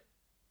bit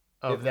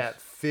of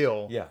that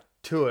feel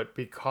to it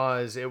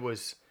because it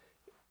was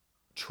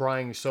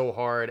trying so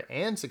hard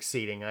and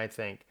succeeding, I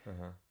think,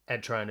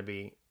 at trying to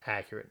be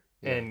accurate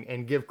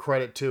and give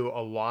credit to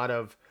a lot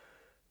of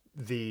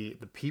the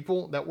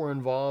people that were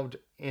involved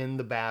in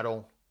the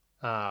battle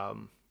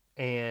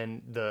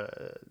and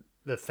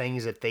the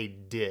things that they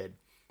did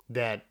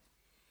that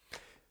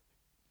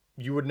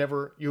you would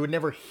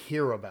never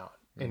hear about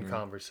in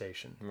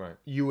conversation. Right.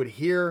 You would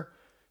hear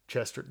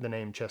the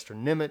name Chester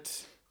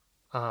Nimitz,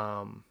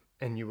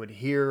 and you would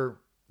hear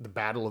the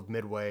Battle of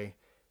Midway,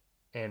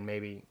 and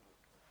maybe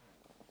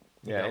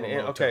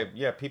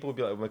people would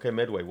be like, okay,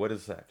 Midway, what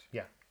is that?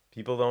 Yeah.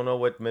 People don't know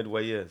what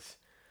Midway is.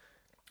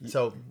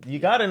 So you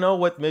got to know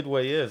what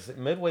Midway is.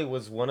 Midway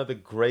was one of the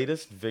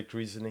greatest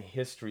victories in the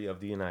history of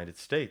the United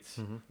States.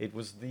 It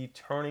was the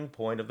turning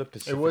point of the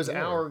Pacific War. It was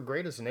our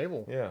greatest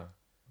naval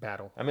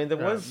battle. I mean, there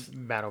was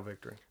battle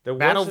victory.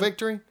 Naval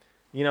victory.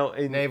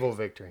 Naval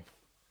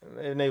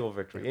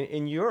victory.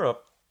 In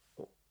Europe,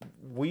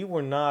 we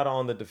were not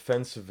on the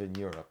defensive in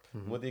Europe,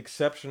 with the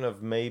exception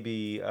of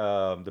maybe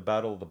the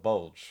Battle of the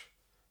Bulge,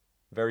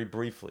 very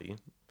briefly.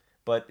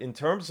 But in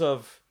terms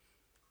of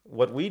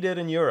what we did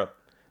in Europe,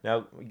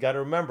 now you got to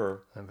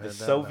remember the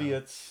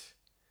Soviets,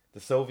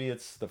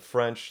 the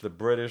French, the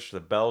British,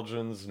 the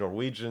Belgians,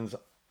 Norwegians,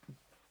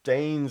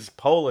 Danes,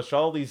 Polish,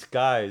 all these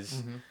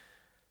guys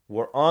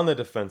were on the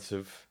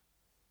defensive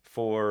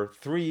for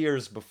 3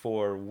 years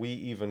before we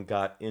even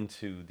got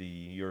into the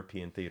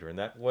European theater. And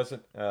that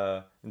wasn't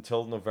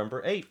until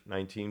November 8,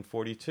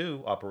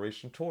 1942,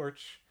 Operation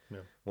Torch,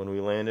 when we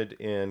landed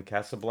in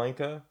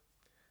Casablanca,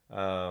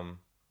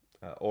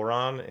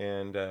 Oran,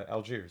 and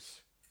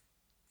Algiers.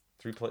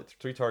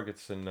 Three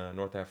targets in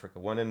North Africa.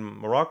 One in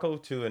Morocco,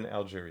 two in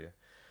Algeria.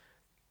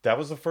 That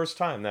was the first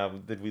time. Now,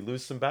 did we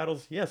lose some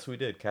battles? Yes, we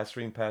did.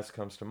 Kasserine Pass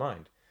comes to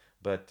mind.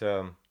 But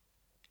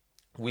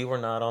we were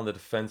not on the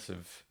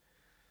defensive.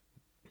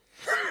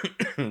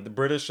 The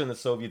British and the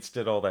Soviets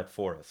did all that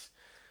for us.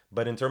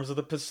 But in terms of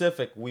the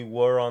Pacific, we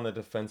were on the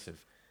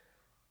defensive.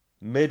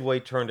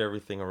 Midway turned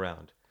everything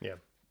around. Yeah.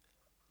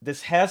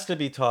 This has to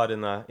be taught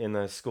in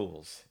the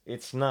schools.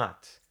 It's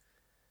not.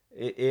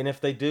 And if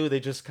they do,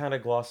 they just kind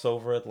of gloss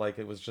over it like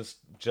it was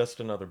just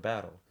another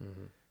battle.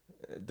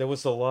 There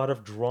was a lot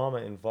of drama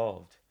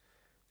involved.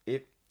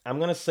 I'm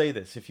going to say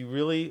this. If you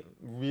really,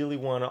 really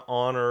want to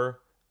honor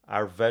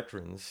our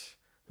veterans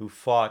who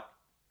fought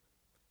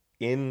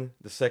in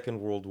the Second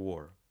World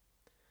War,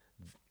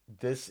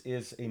 this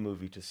is a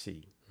movie to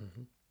see.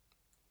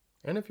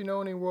 And if you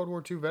know any World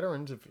War II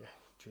veterans,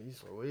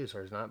 geez Louise,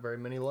 there's not very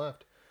many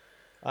left.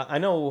 I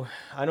know.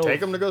 Take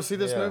them to go see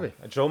this movie.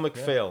 Joe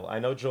McPhail. I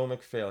know Joe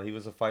McPhail. He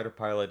was a fighter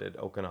pilot at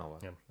Okinawa.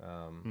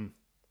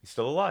 He's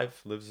still alive.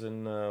 Lives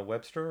in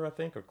Webster, I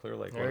think, or Clear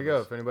Lake. There you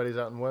go. If anybody's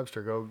out in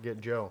Webster, go get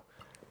Joe.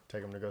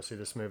 Take him to go see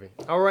this movie.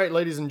 All right,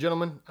 ladies and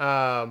gentlemen.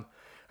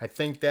 I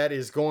think that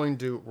is going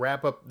to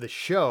wrap up the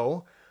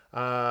show.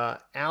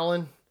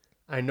 Alan,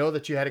 I know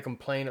that you had a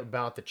complaint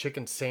about the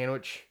chicken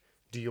sandwich.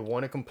 Do you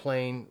want to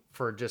complain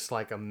for just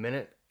like a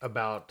minute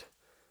about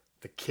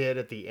the kid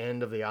at the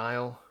end of the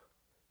aisle?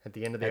 At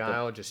the end of the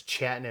aisle, just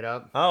chatting it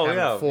up. Having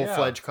a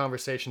full-fledged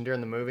conversation during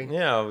the movie.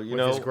 Yeah, with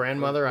his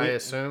grandmother, I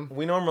assume.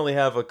 We normally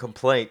have a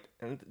complaint,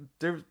 and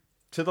they're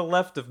to the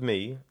left of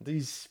me.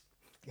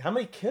 How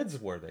many kids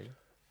were they?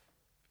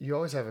 You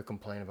always have a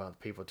complaint about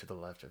the people to the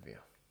left of you.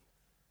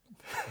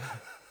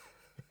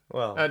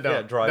 Well,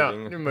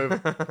 driving. No,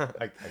 move.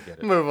 I get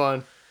it. Move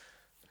on.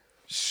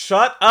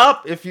 Shut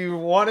up if you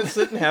want to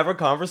sit and have a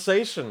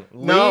conversation.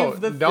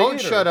 Leave the don't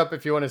theater. shut up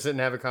if you want to sit and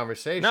have a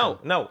conversation.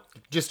 No.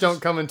 Just don't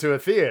come into a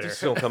theater.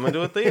 Just don't come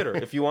into a theater.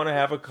 If you want to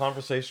have a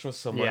conversation with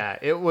someone. Yeah,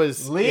 it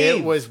was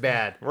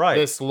bad. Right.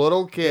 This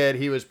little kid,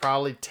 he was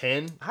probably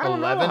 10, I don't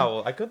 11.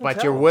 know. I couldn't But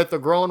tell. you're with a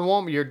grown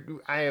woman.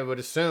 I would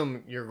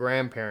assume your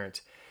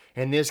grandparents.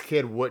 And this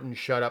kid wouldn't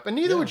shut up. And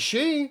neither would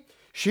she.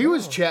 She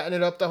was chatting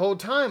it up the whole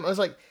time. I was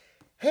like,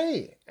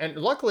 hey. And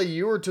luckily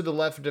you were to the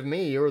left of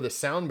me. You were the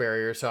sound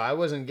barrier. So I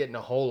wasn't getting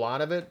a whole lot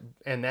of it.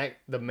 And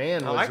the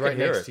man was right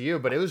next to you.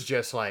 But it was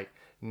just like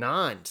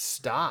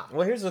non-stop.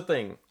 Well, here's the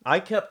thing. I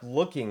kept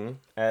looking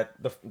at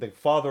the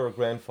father or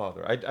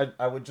grandfather.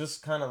 I would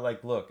just kind of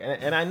like look.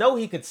 And I know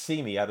he could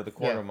see me out of the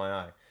corner of my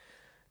eye.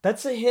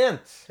 That's a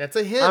hint. That's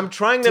a hint. I'm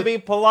trying to be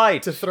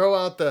polite. To throw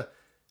out the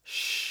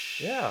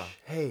shh. Yeah.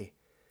 Hey,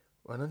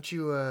 why don't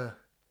you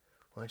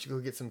go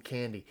get some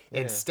candy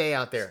and stay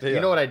out there?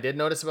 You know what I did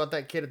notice about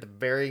that kid at the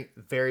very,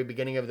 very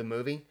beginning of the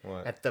movie?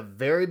 What? At the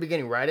very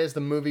beginning, right as the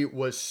movie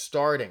was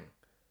starting,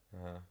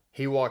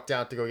 he walked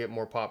out to go get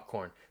more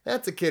popcorn.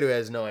 That's a kid who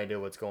has no idea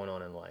what's going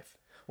on in life.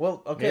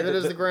 Well, okay. Neither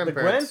does the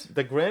grandparents.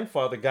 The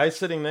grandfather, the guy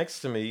sitting next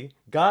to me,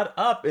 got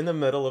up in the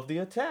middle of the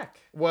attack.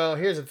 Well,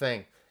 here's the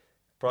thing.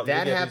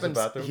 That happens.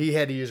 He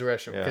had to use a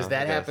restroom because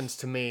that happens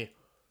to me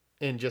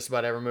in just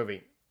about every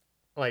movie.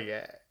 Like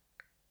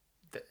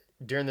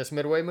during this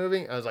Midway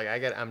movie, I was like,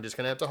 I'm just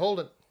gonna have to hold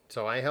it.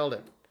 So I held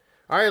it.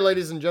 All right,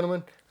 ladies and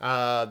gentlemen,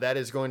 that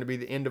is going to be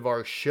the end of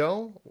our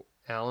show.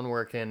 Alan,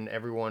 where can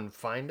everyone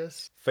find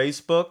us?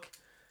 Facebook,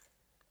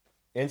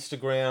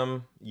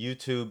 Instagram,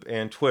 YouTube,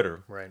 and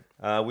Twitter. Right.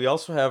 We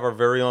also have our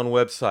very own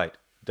website,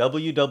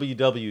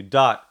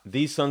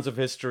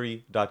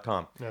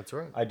 www.thesonsofhistory.com. That's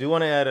right. I do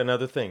want to add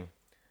another thing.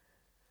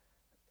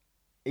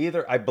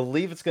 I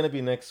believe it's going to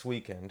be next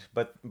weekend,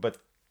 but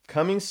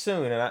coming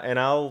soon, and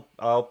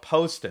I'll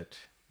post it.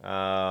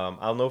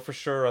 I'll know for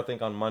sure. I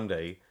think on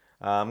Monday,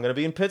 I'm going to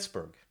be in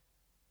Pittsburgh.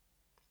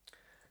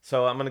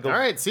 So I'm going to go. All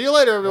right. See you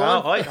later,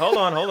 everyone. Oh, wait, hold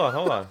on.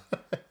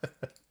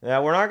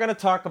 Now we're not going to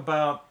talk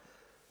about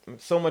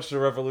so much the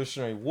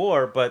Revolutionary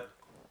War, but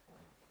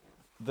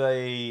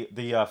the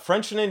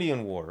French and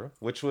Indian War,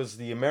 which was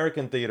the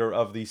American theater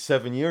of the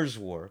 7 Years'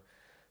 War.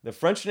 The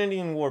French and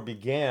Indian War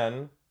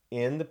began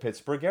in the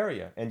Pittsburgh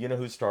area. And you know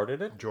who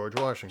started it? George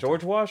Washington.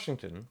 George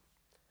Washington.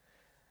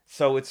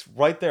 So it's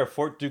right there.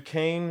 Fort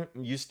Duquesne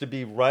used to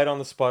be right on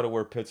the spot of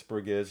where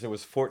Pittsburgh is. There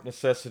was Fort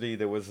Necessity.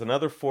 There was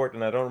another fort,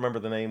 and I don't remember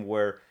the name,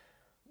 where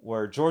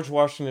George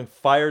Washington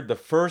fired the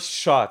first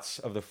shots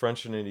of the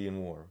French and Indian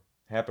War.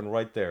 Happened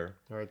right there.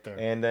 Right there.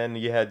 And then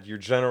you had your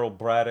General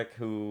Braddock,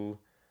 who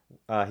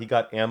he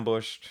got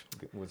ambushed,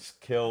 was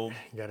killed.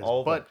 He got his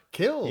butt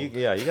killed. He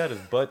got his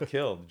butt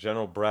killed,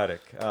 General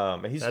Braddock.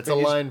 That's a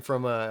line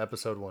from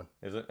episode 1.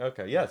 Is it?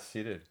 Okay, yes,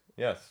 he did.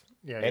 Yes.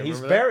 Yeah, and he's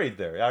buried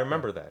there. I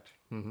remember that.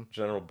 Mm-hmm.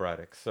 General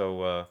Braddock.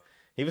 So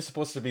he was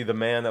supposed to be the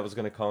man that was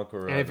going to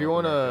conquer. And if you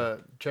want to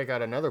check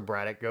out another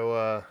Braddock,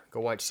 go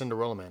watch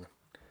Cinderella Man.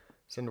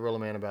 Cinderella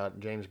Man about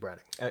James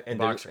Braddock.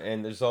 And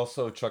there's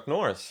also Chuck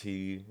Norris.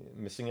 He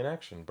missing in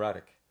action.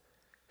 Braddock.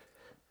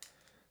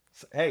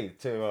 So, hey,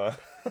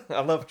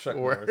 I love Chuck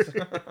Norris.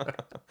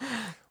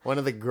 One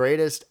of the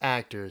greatest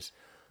actors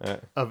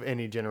of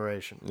any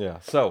generation. Yeah.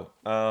 So.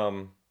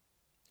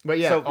 But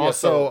yeah,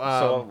 so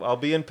I'll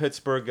be in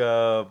Pittsburgh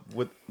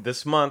with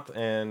this month,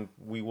 and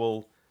we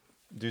will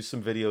do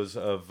some videos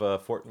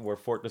of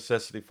Fort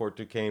Necessity, Fort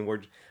Duquesne.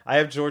 Where I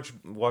have George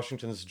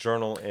Washington's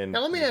journal. And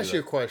now let me ask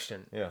you a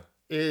question. Yeah,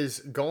 is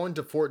going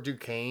to Fort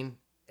Duquesne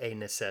a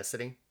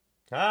necessity?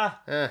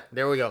 There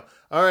we go.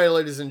 All right,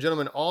 ladies and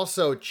gentlemen.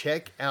 Also,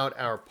 check out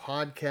our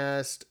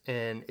podcast,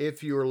 and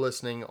if you are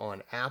listening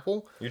on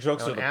Apple, your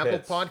jokes are the Apple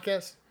pits.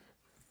 Podcast.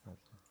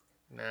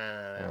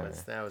 Nah,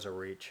 that was a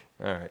reach.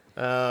 All right.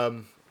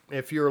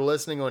 If you're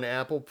listening on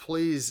Apple,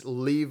 please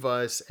leave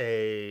us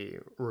a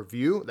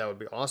review. That would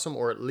be awesome.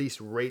 Or at least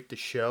rate the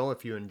show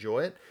if you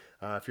enjoy it,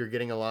 if you're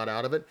getting a lot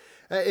out of it.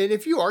 And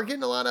if you are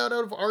getting a lot out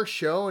of our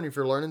show, and if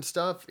you're learning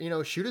stuff,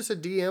 shoot us a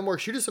DM or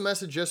shoot us a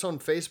message just on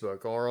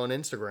Facebook or on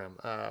Instagram.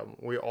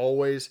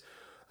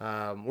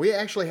 We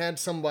actually had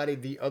somebody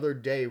the other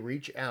day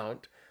reach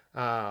out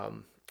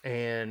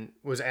and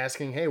was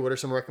asking, hey, what are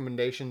some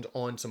recommendations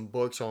on some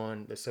books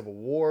on the Civil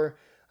War?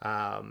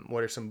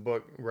 What are some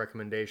book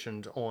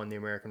recommendations on the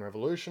American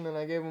Revolution? And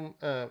I gave him,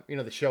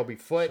 the Shelby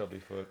Foote.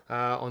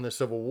 On the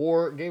Civil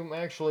War. Gave him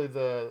actually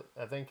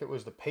I think it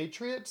was the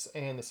Patriots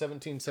and the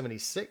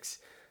 1776,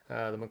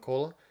 the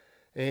McCullough.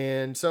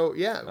 And so,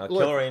 look,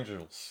 Killer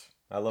Angels.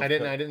 I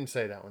didn't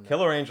say that one.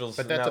 Killer Angels.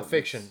 But that's a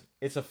fiction.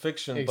 It's a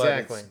fiction,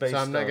 exactly. But it's based so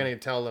I'm not going to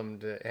tell them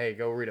to, hey,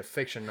 go read a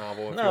fiction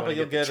novel if you want to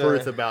you'll get the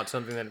truth about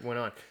something that went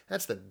on.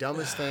 That's the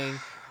dumbest thing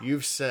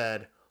you've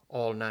said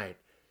all night.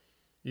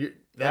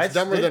 That's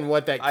dumber than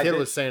what that kid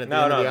was saying at the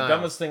end of the aisle. The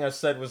dumbest thing I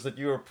said was that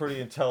you were pretty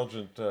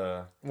intelligent.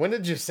 When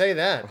did you say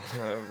that?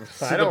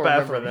 I don't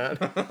remember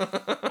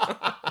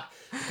that.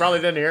 Probably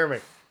didn't hear me.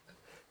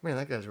 Man,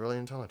 that guy's really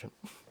intelligent.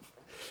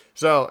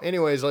 So,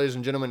 anyways, ladies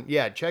and gentlemen,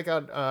 yeah, check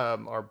out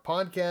our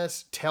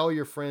podcast. Tell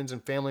your friends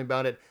and family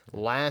about it.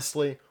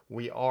 Lastly,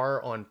 we are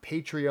on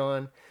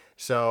Patreon.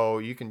 So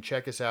you can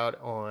check us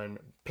out on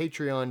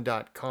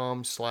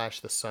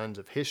patreon.com/the Sons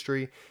of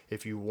History.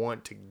 If you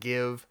want to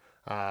give,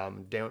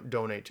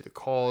 donate to the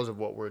cause of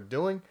what we're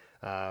doing.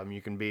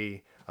 You can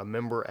be a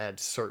member at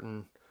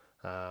certain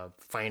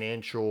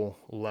financial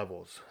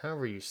levels,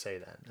 however you say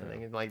that. I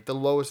think like the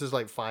lowest is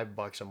like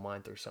 $5 a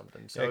month or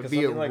something. So it'd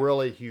be a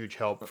really huge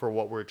help for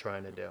what we're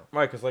trying to do.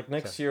 Right, because like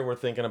next year we're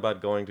thinking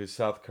about going to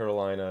South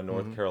Carolina,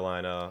 North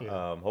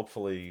Carolina,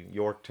 hopefully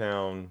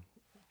Yorktown,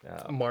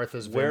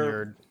 Martha's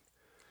Vineyard.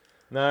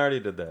 No, I already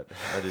did that.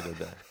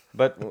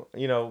 But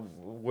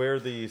where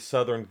the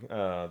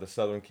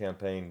southern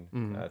campaign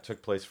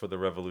took place for the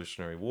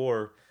Revolutionary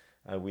War,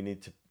 we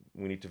need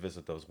to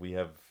visit those.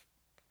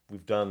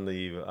 We've done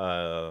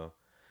the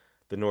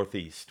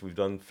Northeast. We've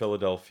done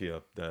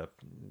Philadelphia, the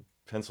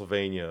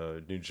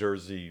Pennsylvania, New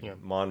Jersey,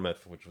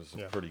 Monmouth, which was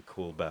a pretty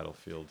cool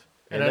battlefield.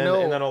 And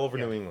then all over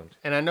New England.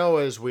 And I know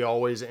as we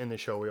always end the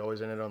show, we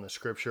always end it on the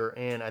scripture.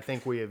 And I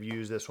think we have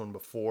used this one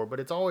before, but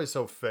it's always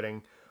so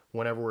fitting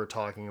whenever we're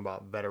talking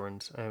about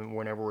veterans and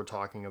whenever we're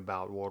talking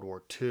about World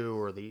War II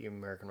or the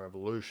American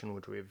Revolution,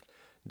 which we've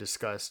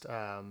discussed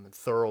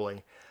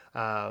thoroughly,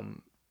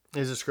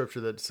 is a scripture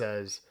that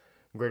says,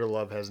 greater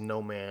love has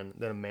no man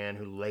than a man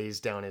who lays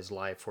down his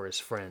life for his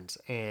friends.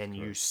 And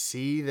you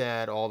see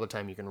that all the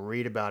time. You can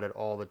read about it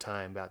all the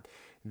time, about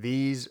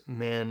these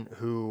men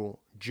who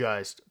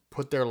just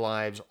put their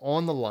lives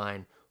on the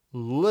line,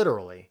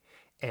 literally,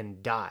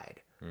 and died.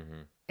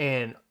 Mm-hmm.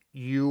 And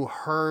you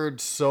heard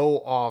so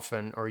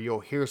often, or you'll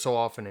hear so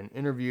often in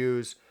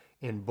interviews,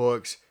 in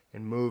books,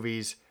 in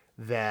movies,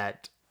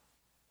 that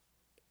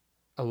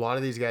a lot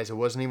of these guys, it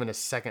wasn't even a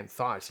second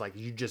thought. It's like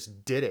you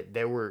just did it.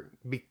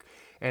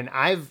 And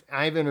I've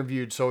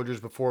interviewed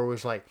soldiers before. It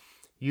was like,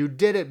 you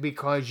did it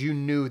because you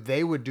knew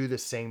they would do the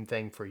same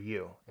thing for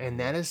you. And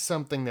that is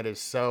something that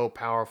is so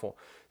powerful.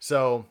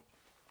 So,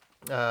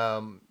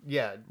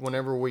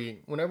 whenever we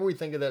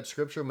think of that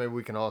scripture, maybe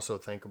we can also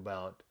think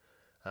about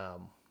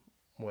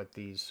what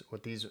these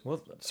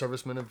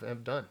servicemen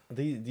have done.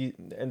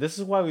 And this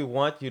is why we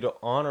want you to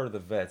honor the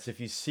vets. If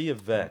you see a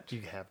vet,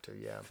 you have to,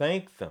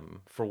 thank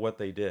them for what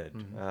they did.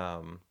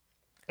 Mm-hmm.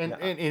 And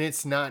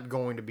it's not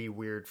going to be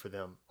weird for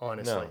them,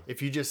 honestly. No.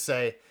 If you just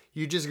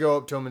go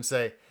up to them and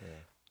say,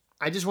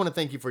 I just want to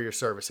thank you for your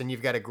service. And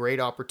you've got a great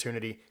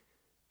opportunity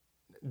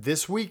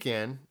this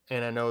weekend.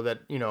 And I know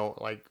that,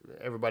 like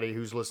everybody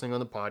who's listening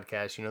on the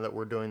podcast, that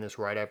we're doing this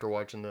right after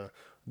watching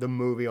the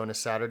movie on a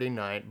Saturday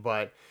night,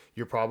 but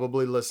you're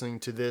probably listening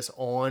to this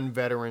on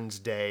Veterans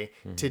Day.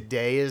 Mm-hmm.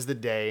 Today is the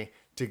day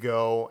to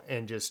go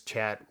and just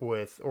chat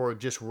with, or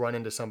just run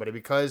into somebody,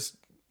 because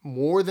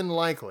more than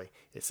likely,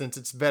 since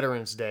it's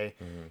Veterans Day,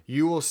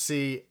 you will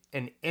see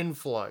an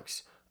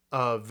influx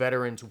of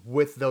veterans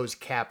with those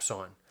caps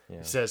on. Yeah.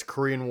 It says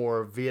Korean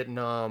War,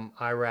 Vietnam,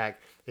 Iraq.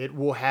 It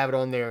will have it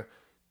on there.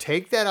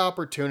 Take that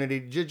opportunity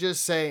to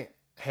just say,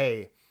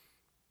 hey,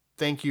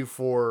 thank you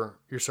for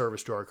your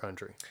service to our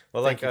country.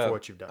 Well, thank you for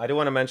what you've done. I do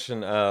want to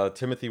mention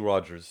Timothy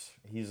Rogers.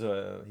 He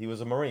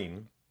was a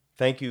Marine.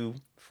 Thank you,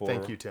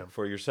 Tim,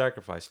 for your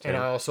sacrifice, Tim.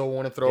 And I also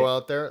want to throw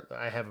out there,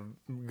 I have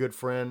a good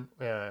friend.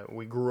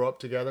 We grew up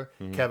together,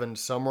 Kevin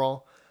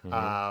Sumrall.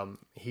 Mm-hmm.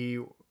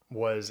 He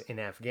was in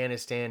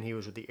Afghanistan. He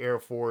was with the Air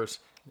Force,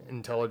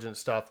 intelligence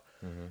stuff.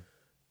 Mm-hmm.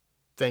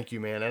 Thank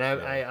you, man. And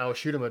I'll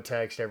shoot him a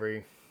text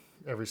every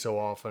so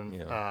often.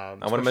 Yeah.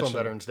 I want to mention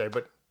Veterans Day,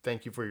 but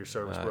thank you for your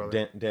service,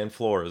 brother. Dan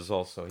Flores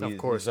also. Of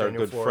course, he's our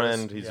good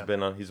friend. He's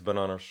been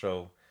on our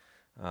show.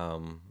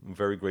 I'm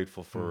very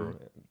grateful for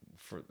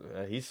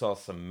he saw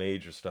some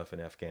major stuff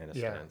in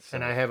Afghanistan. Yeah. So.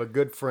 And I have a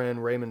good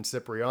friend, Raymond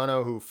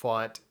Cipriano, who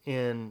fought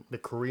in the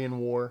Korean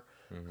War.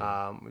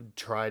 Mm-hmm.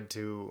 Tried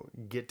to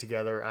get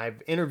together.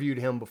 I've interviewed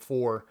him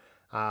before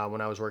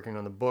when I was working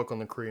on the book on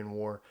the Korean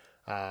War,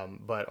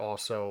 but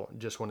also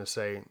just want to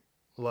say,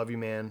 love you,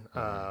 man.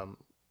 Mm-hmm.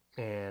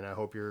 And I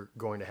hope you're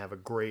going to have a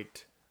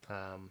great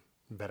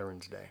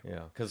Veterans Day.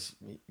 Yeah, because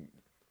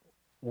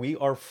we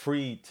are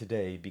free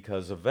today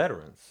because of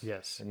veterans.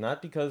 Yes. And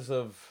not because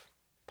of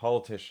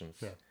politicians.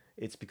 Yeah.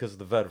 It's because of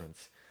the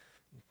veterans.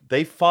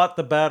 They fought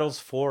the battles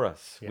for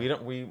us.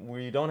 Yeah.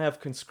 We don't have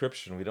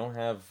conscription. We don't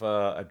have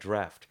a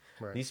draft.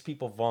 Right. These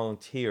people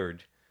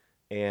volunteered,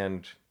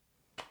 and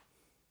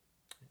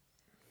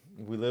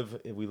we live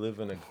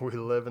in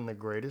the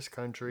greatest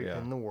country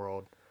in the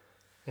world,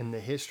 in the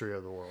history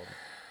of the world,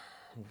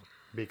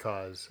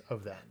 because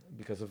of that.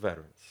 Because of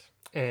veterans.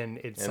 And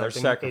it's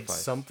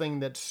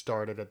something that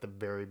started at the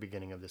very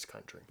beginning of this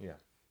country. Yeah.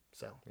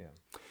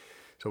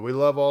 So we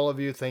love all of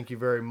you. Thank you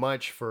very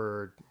much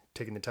for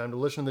taking the time to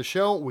listen to the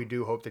show. We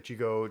do hope that you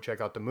go check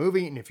out the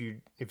movie. And if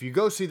you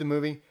go see the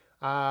movie,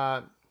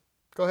 go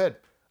ahead.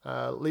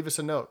 Leave us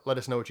a note. Let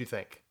us know what you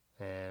think.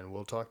 And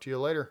we'll talk to you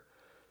later.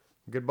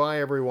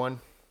 Goodbye,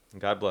 everyone.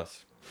 God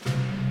bless.